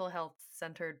mental health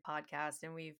centered podcast,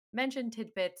 and we've mentioned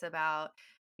tidbits about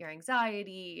your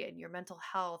anxiety and your mental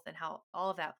health and how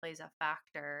all of that plays a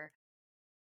factor.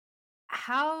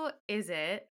 How is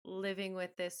it living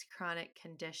with this chronic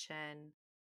condition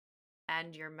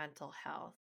and your mental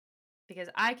health? Because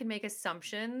I can make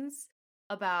assumptions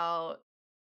about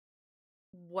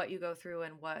what you go through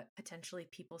and what potentially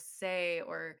people say,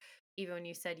 or even when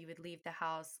you said you would leave the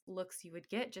house, looks you would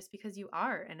get just because you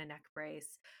are in a neck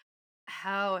brace.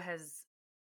 How has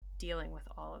dealing with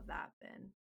all of that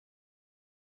been?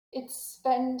 it's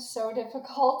been so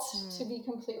difficult to Mm, be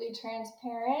completely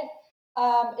transparent.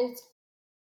 It's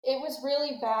It was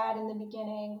really bad in the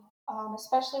beginning,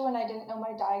 especially when I didn't know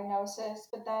my diagnosis.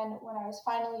 But then when I was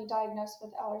finally diagnosed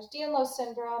with Ehlers-Danlos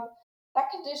syndrome,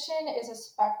 that condition is a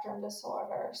spectrum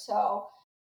disorder. So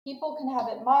people can have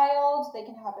it mild, they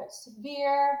can have it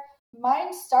severe.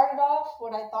 Mine started off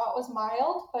what I thought was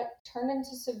mild, but turned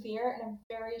into severe in a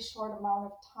very short amount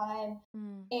of time.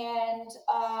 mm, And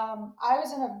I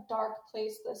was in a dark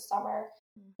place this summer,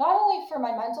 mm. not only for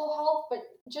my mental health, but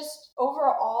just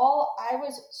overall. I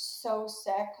was so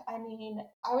sick. I mean,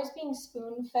 I was being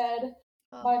spoon fed.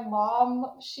 Oh, My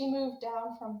mom, she moved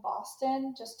down from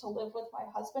Boston just to live with my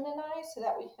husband and I so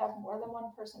that we could have more than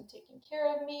one person taking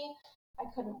care of me. I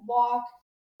couldn't walk.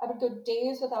 I would go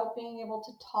days without being able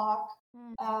to talk.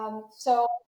 mm, So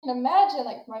you can imagine,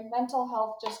 like, my mental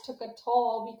health just took a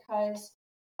toll because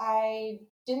I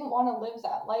didn't want to live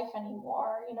that life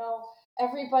anymore.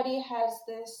 Everybody has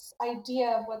this idea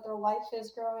of what their life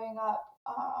is growing up,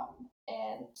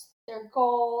 and their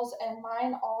goals, and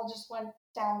mine all just went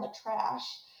down the trash.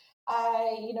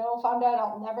 I, found out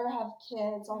I'll never have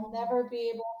kids. I'll mm. never be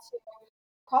able to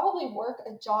probably work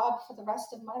a job for the rest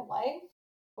of my life,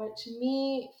 which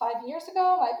me 5 years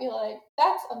ago might be like,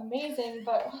 that's amazing.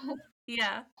 But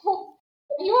Yeah.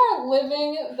 if you are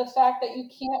living the fact that you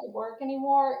can't work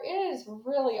anymore, it is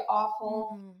really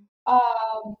awful.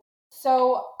 Mm,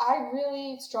 So I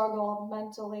really struggled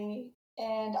mentally.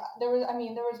 And there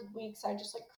was weeks I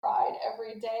just like cried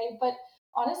every day. But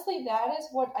honestly, that is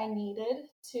what I needed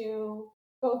to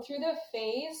go through the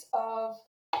phase of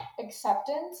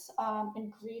acceptance,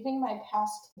 and grieving my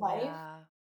past life. yeah.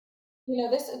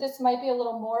 This might be a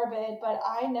little morbid, but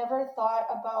I never thought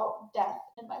about death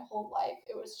in my whole life.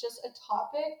 It was just a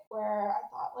topic where I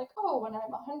thought, like, oh, when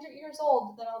I'm 100 years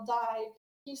old, then I'll die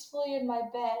peacefully in my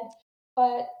bed.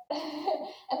 But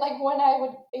and like when I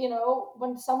would,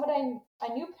 when someone I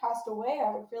knew passed away,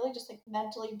 I would really just like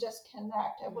mentally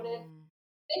disconnect. I wouldn't Mm,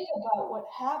 think about what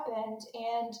happened.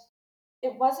 And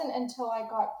it wasn't until I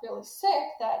got really sick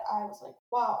that I was like,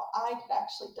 wow, I could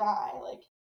actually die. Like,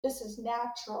 this is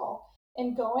natural.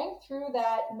 And going through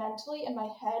that mentally in my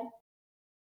head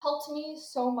helped me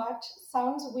so much.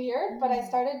 Sounds weird, but I mm,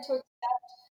 started to accept,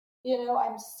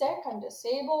 I'm sick, I'm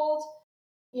disabled,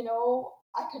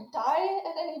 I could die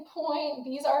at any point.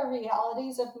 These are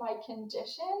realities of my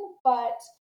condition, but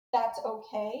that's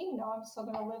okay. I'm still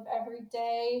going to live every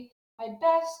day my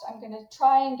best. I'm going to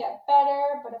try and get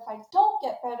better, but if I don't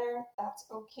get better, that's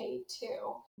okay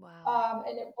too. wow.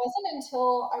 And it wasn't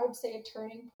until I would say a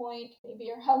turning point,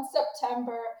 maybe around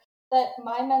September, that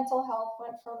my mental health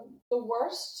went from the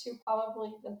worst to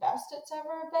probably the best it's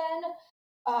ever been.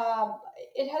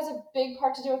 It has a big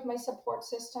part to do with my support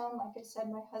system. Like I said,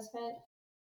 my husband,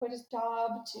 quit his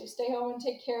job to stay home and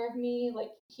take care of me.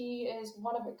 Like, he is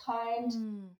one of a kind,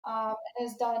 Mm. and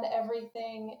has done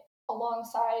everything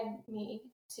alongside me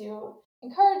to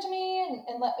encourage me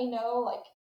and let me know, like,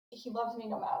 he loves me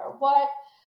no matter what.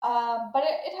 But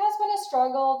it has been a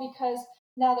struggle because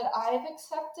now that I've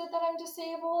accepted that I'm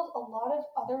disabled, a lot of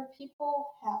other people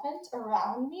haven't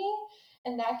around me,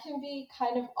 and that can be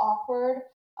kind of awkward.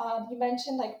 You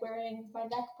mentioned like wearing my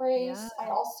neck Yeah. brace. I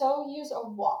also use a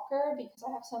walker because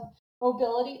I have some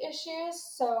mobility issues.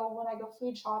 So when I go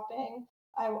food shopping,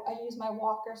 I use my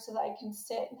walker so that I can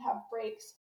sit and have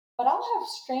breaks. But I'll have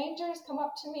strangers come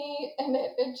up to me, and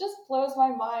it just blows my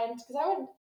mind because I would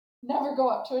never go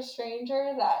up to a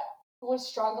stranger that was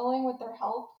struggling with their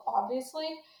health, obviously.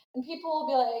 And people will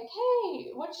be like,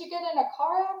 "Hey, what did you get in a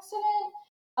car accident?"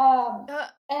 Um, Uh,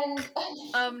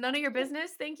 and none of your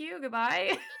business. Thank you.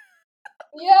 Goodbye.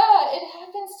 yeah, it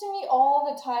happens to me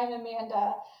all the time,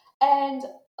 Amanda. And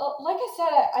like I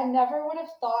said, I never would have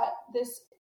thought this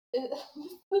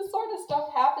sort of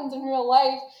stuff happens in real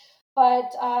life.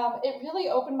 But it really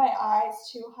opened my eyes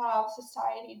to how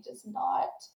society does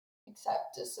not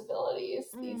accept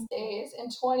disabilities these Mm. days. In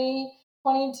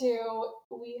 2022,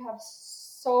 we have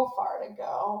so far to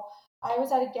go. I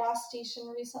was at a gas station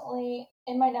recently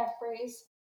in my neck brace,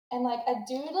 and like a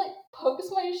dude like pokes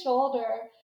my shoulder,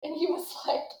 and he was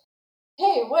like,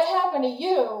 "Hey, what happened to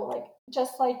you?" Like,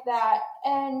 just like that.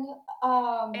 And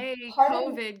A, part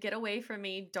of COVID, get away from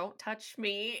me. Don't touch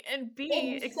me. And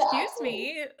B, excuse exactly.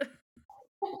 me.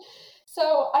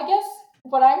 So I guess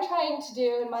what I'm trying to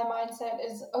do in my mindset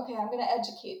is, okay, I'm going to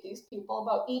educate these people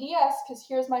about EDS because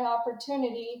here's my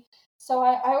opportunity. So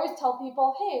I always tell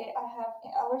people, hey, I have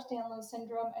Ehlers-Danlos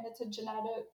syndrome, and it's a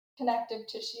genetic connective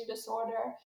tissue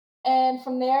disorder. And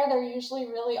from there, they're usually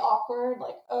really awkward,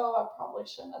 like, oh, I probably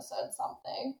shouldn't have said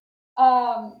something.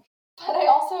 Um, but I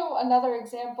also, another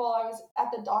example, I was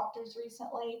at the doctor's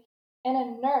recently, and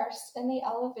a nurse in the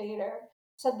elevator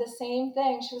said the same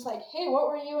thing. She was like, "Hey, what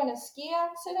were you in a ski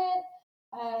accident?"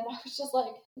 And I was just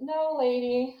like, "No,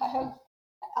 lady, I have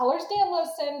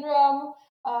Ehlers-Danlos syndrome."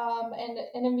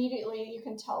 And immediately you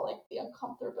can tell like the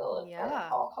uncomfortability or Yeah.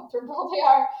 how uncomfortable they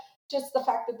are, just the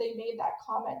fact that they made that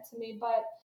comment to me. But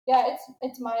yeah,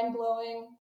 it's mind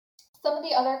blowing. Some of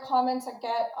the other comments I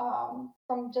get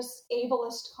from just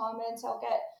ableist comments, I'll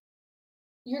get,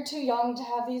 "You're too young to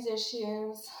have these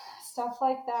issues," stuff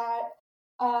like that.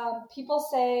 People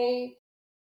say,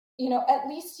 "At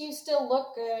least you still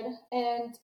look good."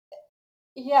 And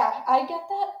yeah, I get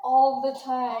that all the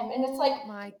time. And Oh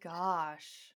my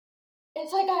gosh.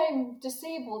 it's like I'm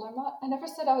disabled. I never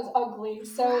said I was ugly.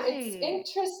 So it's Right.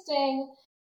 interesting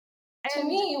to And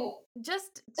me.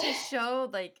 just to show,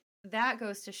 like, that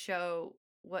goes to show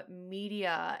what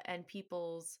media and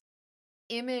people's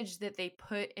image that they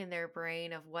put in their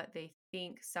brain of what they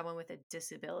think someone with a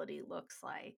disability looks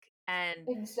like. And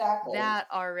Exactly. that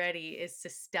already is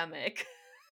systemic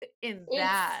in It's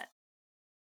that.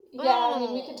 Yeah, I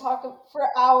mean, we could Oh, talk for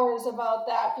hours about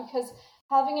that because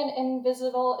having an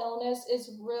invisible illness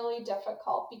is really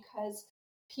difficult because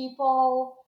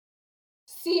people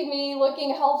see me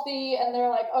looking healthy and they're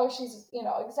like, "Oh, she's,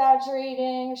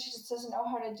 exaggerating. She just doesn't know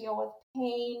how to deal with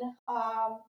pain."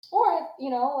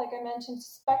 Or, like I mentioned,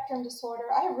 spectrum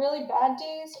disorder. I have really bad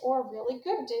days or really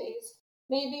good days.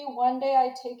 Maybe one day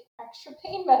I take extra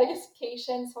pain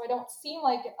medication so I don't seem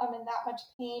like I'm in that much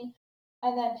pain.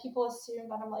 And then people assume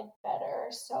that I'm like better.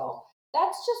 So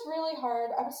that's just really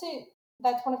hard. I would say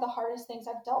that's one of the hardest things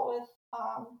I've dealt with.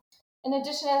 In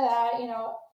addition to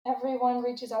that, everyone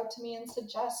reaches out to me and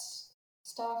suggests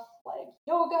stuff like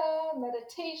yoga,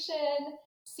 meditation,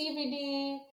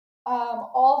 CBD,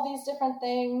 all these different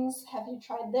things. Have you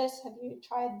tried this? Have you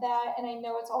tried that? And I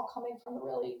know it's all coming from a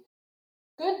really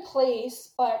good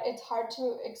place, but it's hard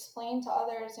to explain to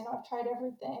others. I've tried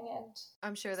everything, and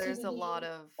I'm sure there's a lot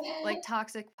CBD. of like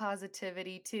toxic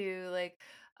positivity too. Like,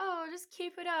 oh, just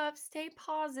keep it up, stay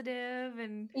positive,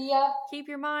 and Yep. keep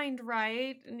your mind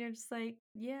right. And you're just like,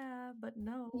 yeah, but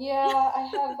no. Yeah, I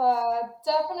have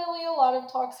definitely a lot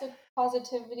of toxic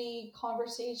positivity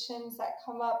conversations that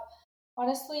come up,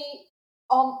 honestly,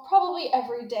 probably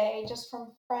every day, just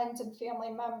from friends and family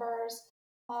members.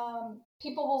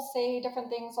 People will say different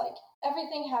things like,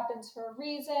 everything happens for a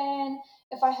reason.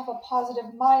 If I have a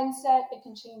positive mindset, it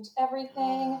can change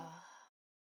everything.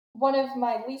 One of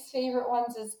my least favorite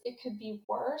ones is, it could be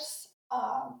worse,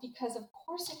 because of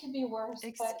course it could be worse,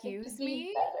 but it could Excuse be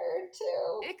me? better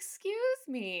too. Excuse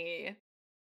me.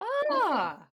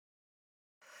 Ah,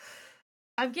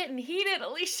 I'm getting heated,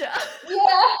 Alicia. Yeah,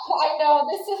 I know.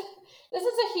 This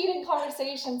is a heated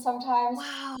conversation sometimes.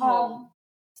 Wow. Um,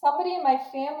 somebody in my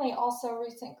family also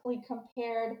recently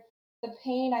compared the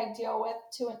pain I deal with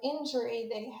to an injury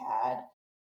they had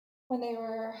when they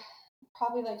were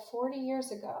probably like 40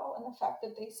 years ago, and the fact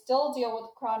that they still deal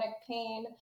with chronic pain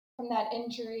from that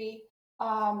injury.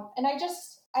 And I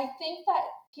think that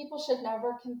people should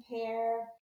never compare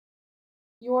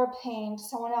your pain to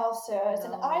someone else's,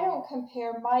 and I No. don't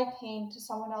compare my pain to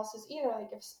someone else's either.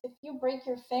 Like if you break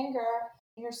your finger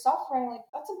and you're suffering, like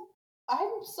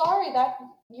I'm sorry that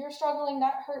you're struggling,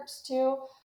 that hurts too.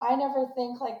 I never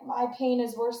think like my pain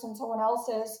is worse than someone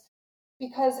else's,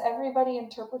 because everybody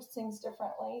interprets things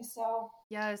differently. So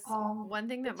Yes, one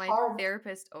thing that it's my hard.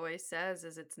 therapist always says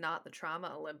is it's not the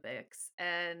trauma Olympics.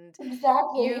 And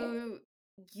Exactly. you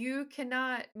you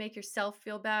cannot make yourself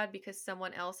feel bad because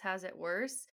someone else has it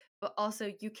worse, but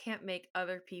also you can't make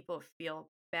other people feel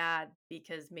bad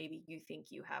because maybe you think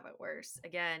you have it worse.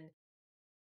 Again,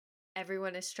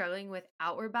 everyone is struggling with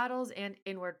outward battles and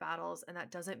inward battles, and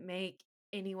that doesn't make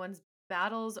anyone's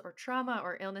battles or trauma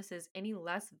or illnesses any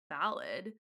less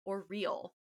valid or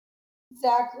real.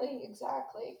 Exactly,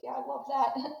 exactly. Yeah, I love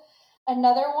that.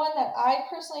 Another one that I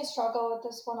personally struggle with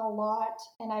this one a lot,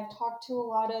 and I've talked to a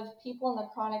lot of people in the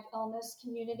chronic illness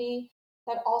community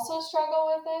that also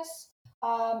struggle with this,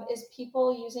 is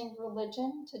people using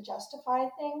religion to justify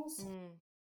things. Mm,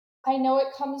 I know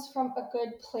it comes from a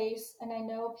good place, and I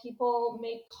know people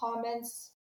make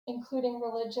comments, including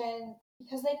religion,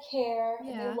 because they care and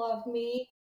they yeah. love me.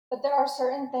 But there are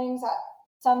certain things that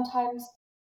sometimes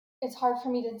it's hard for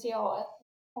me to deal with.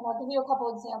 And I'll give you a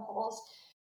couple examples.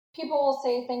 People will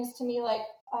say things to me like,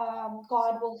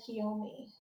 God will heal me,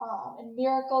 and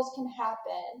miracles can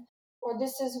happen, or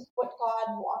this is what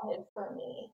God wanted for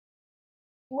me.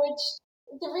 Which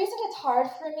the reason it's hard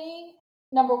for me,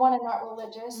 number one, I'm not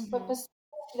religious, but Mhm. besides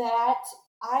that,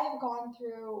 I have gone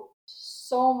through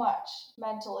so much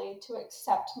mentally to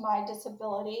accept my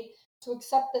disability, to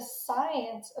accept the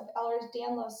science of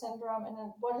Ehlers-Danlos syndrome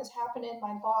and what has happened in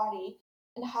my body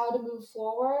and how to move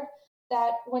forward.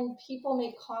 That when people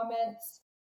make comments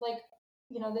like,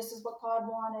 this is what God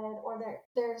wanted, or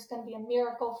there's going to be a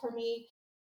miracle for me,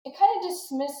 it kind of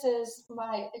dismisses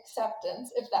my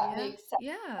acceptance, if that Yeah. makes sense.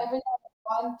 Yeah. Everything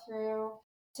I've gone through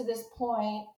to this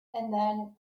point, and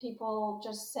then people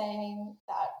just saying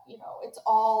that, it's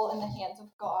all in the hands of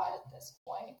God at this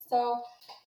point. So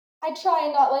I try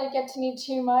and not let it get to me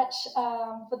too much,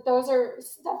 but those are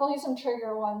definitely some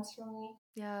trigger ones for me.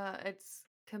 Yeah, it's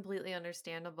completely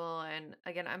understandable. And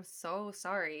again, I'm so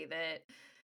sorry that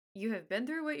you have been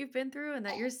through what you've been through and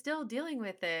that you're still dealing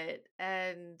with it.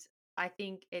 And I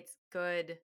think it's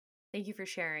good. Thank you for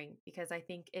sharing because I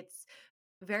think it's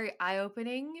very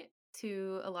eye-opening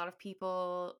to a lot of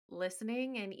people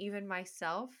listening and even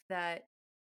myself that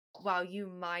while you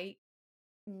might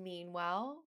mean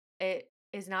well, it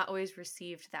is not always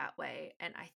received that way.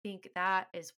 And I think that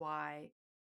is why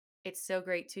it's so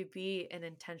great to be an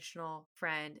intentional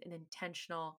friend, an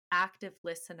intentional, active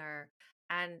listener,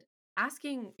 and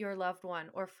asking your loved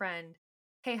one or friend,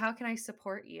 hey, how can I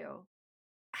support you?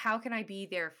 How can I be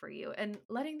there for you? And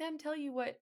letting them tell you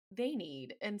what they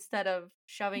need instead of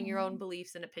shoving your own Hmm.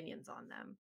 beliefs and opinions on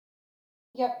them.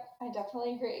 Yep, I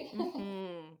definitely agree.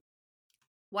 Hmm.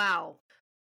 Wow.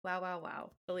 Wow, wow,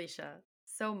 wow. Alicia,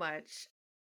 so much.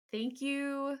 Thank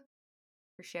you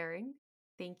for sharing.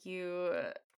 Thank you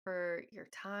for your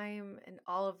time and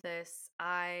all of this.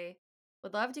 I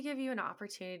would love to give you an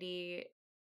opportunity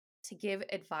to give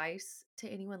advice to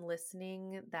anyone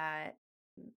listening that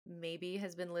maybe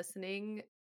has been listening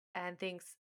and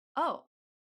thinks, oh,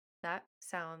 that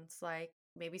sounds like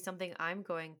maybe something I'm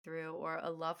going through, or a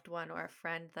loved one or a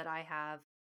friend that I have,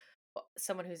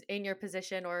 someone who's in your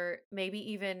position, or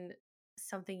maybe even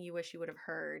something you wish you would have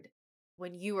heard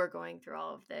when you were going through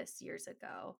all of this years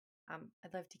ago.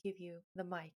 I'd love to give you the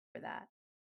mic for that.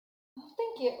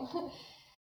 Thank you.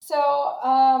 So,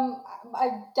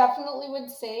 I definitely would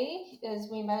say, as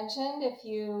we mentioned, if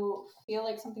you feel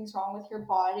like something's wrong with your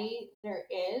body, there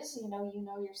is, you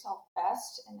know yourself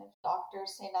best. And if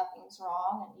doctors say nothing's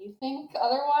wrong and you think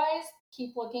otherwise,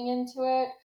 keep looking into it.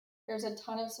 There's a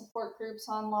ton of support groups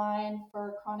online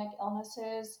for chronic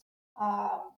illnesses.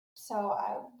 So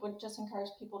I would just encourage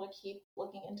people to keep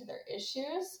looking into their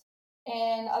issues.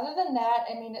 And other than that,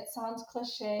 I mean, it sounds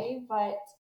cliche, but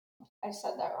I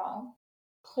said that wrong.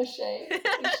 Cliche.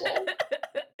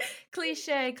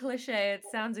 Cliche, cliche. It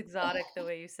sounds exotic the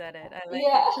way you said it. I like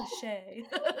Yeah, it. Cliche.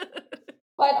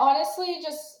 but honestly,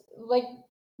 just like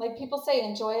people say,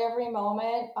 enjoy every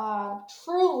moment.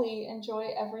 Truly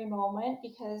enjoy every moment,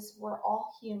 because we're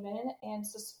all human and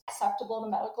susceptible to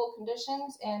medical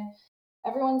conditions, and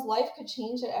everyone's life could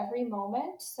change at every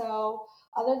moment. So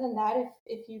other than that,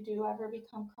 if you do ever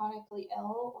become chronically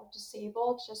ill or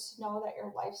disabled, just know that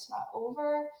your life's not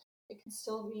over. It can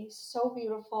still be so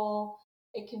beautiful.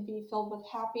 It can be filled with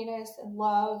happiness and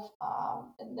love.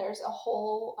 And there's a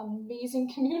whole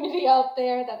amazing community out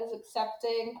there that is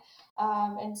accepting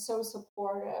and so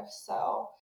supportive. So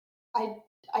I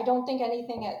I don't think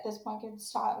anything at this point can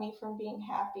stop me from being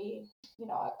happy.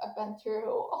 I've been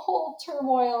through a whole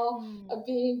turmoil of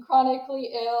being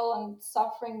chronically ill and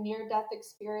suffering near death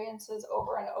experiences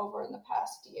over and over in the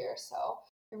past year. So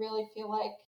I really feel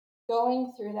like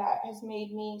going through that has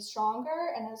made me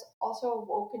stronger and has also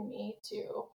awoken me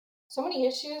to so many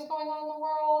issues going on in the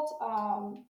world,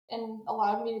 and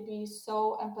allowed me to be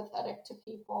so empathetic to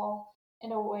people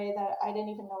in a way that I didn't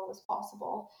even know was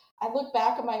possible. I look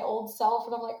back at my old self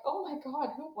and I'm like, oh my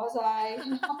God, who was I?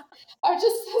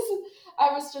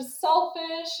 I was just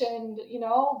selfish, and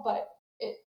but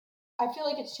it I feel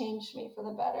like it's changed me for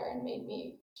the better and made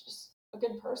me just a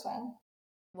good person.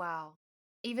 Wow.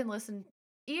 Even listen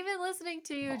even listening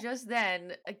to you just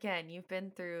then, again, you've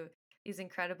been through these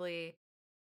incredibly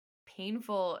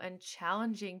painful and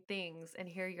challenging things, and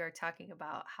here you are talking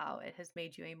about how it has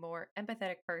made you a more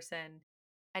empathetic person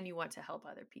and you want to help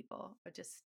other people.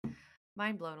 Just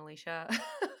mind blown, Alicia.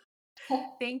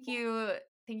 Thank you.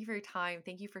 Thank you for your time.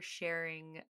 Thank you for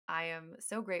sharing. I am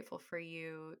so grateful for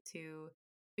you to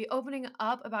be opening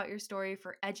up about your story,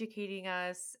 for educating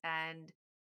us, and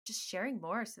just sharing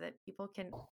more so that people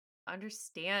can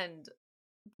understand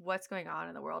what's going on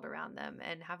in the world around them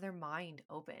and have their mind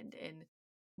opened in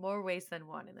more ways than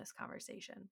one in this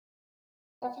conversation.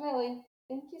 Definitely.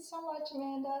 Thank you so much,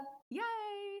 Amanda. Yay!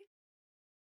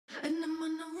 And I'm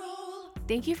on a roll.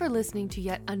 Thank you for listening to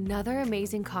yet another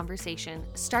amazing conversation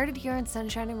started here on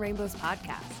Sunshine and Rainbows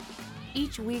podcast.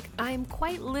 Each week, I am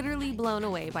quite literally blown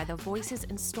away by the voices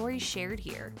and stories shared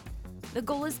here. The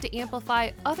goal is to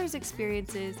amplify others'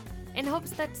 experiences in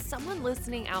hopes that someone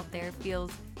listening out there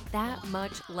feels that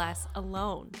much less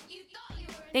alone.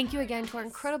 Thank you again to our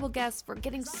incredible guests for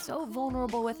getting so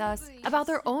vulnerable with us about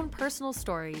their own personal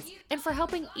stories and for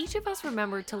helping each of us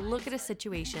remember to look at a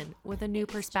situation with a new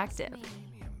perspective.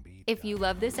 If you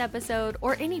love this episode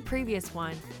or any previous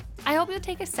one, I hope you'll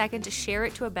take a second to share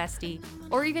it to a bestie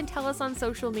or even tell us on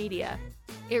social media.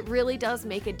 It really does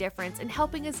make a difference in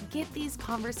helping us get these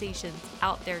conversations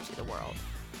out there to the world.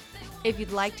 If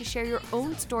you'd like to share your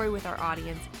own story with our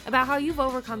audience about how you've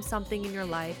overcome something in your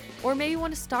life, or maybe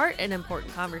want to start an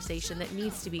important conversation that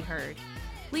needs to be heard,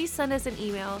 please send us an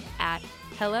email at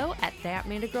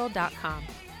hello@thatmandagirl.com.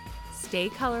 Stay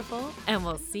colorful, and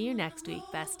we'll see you next week,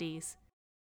 besties.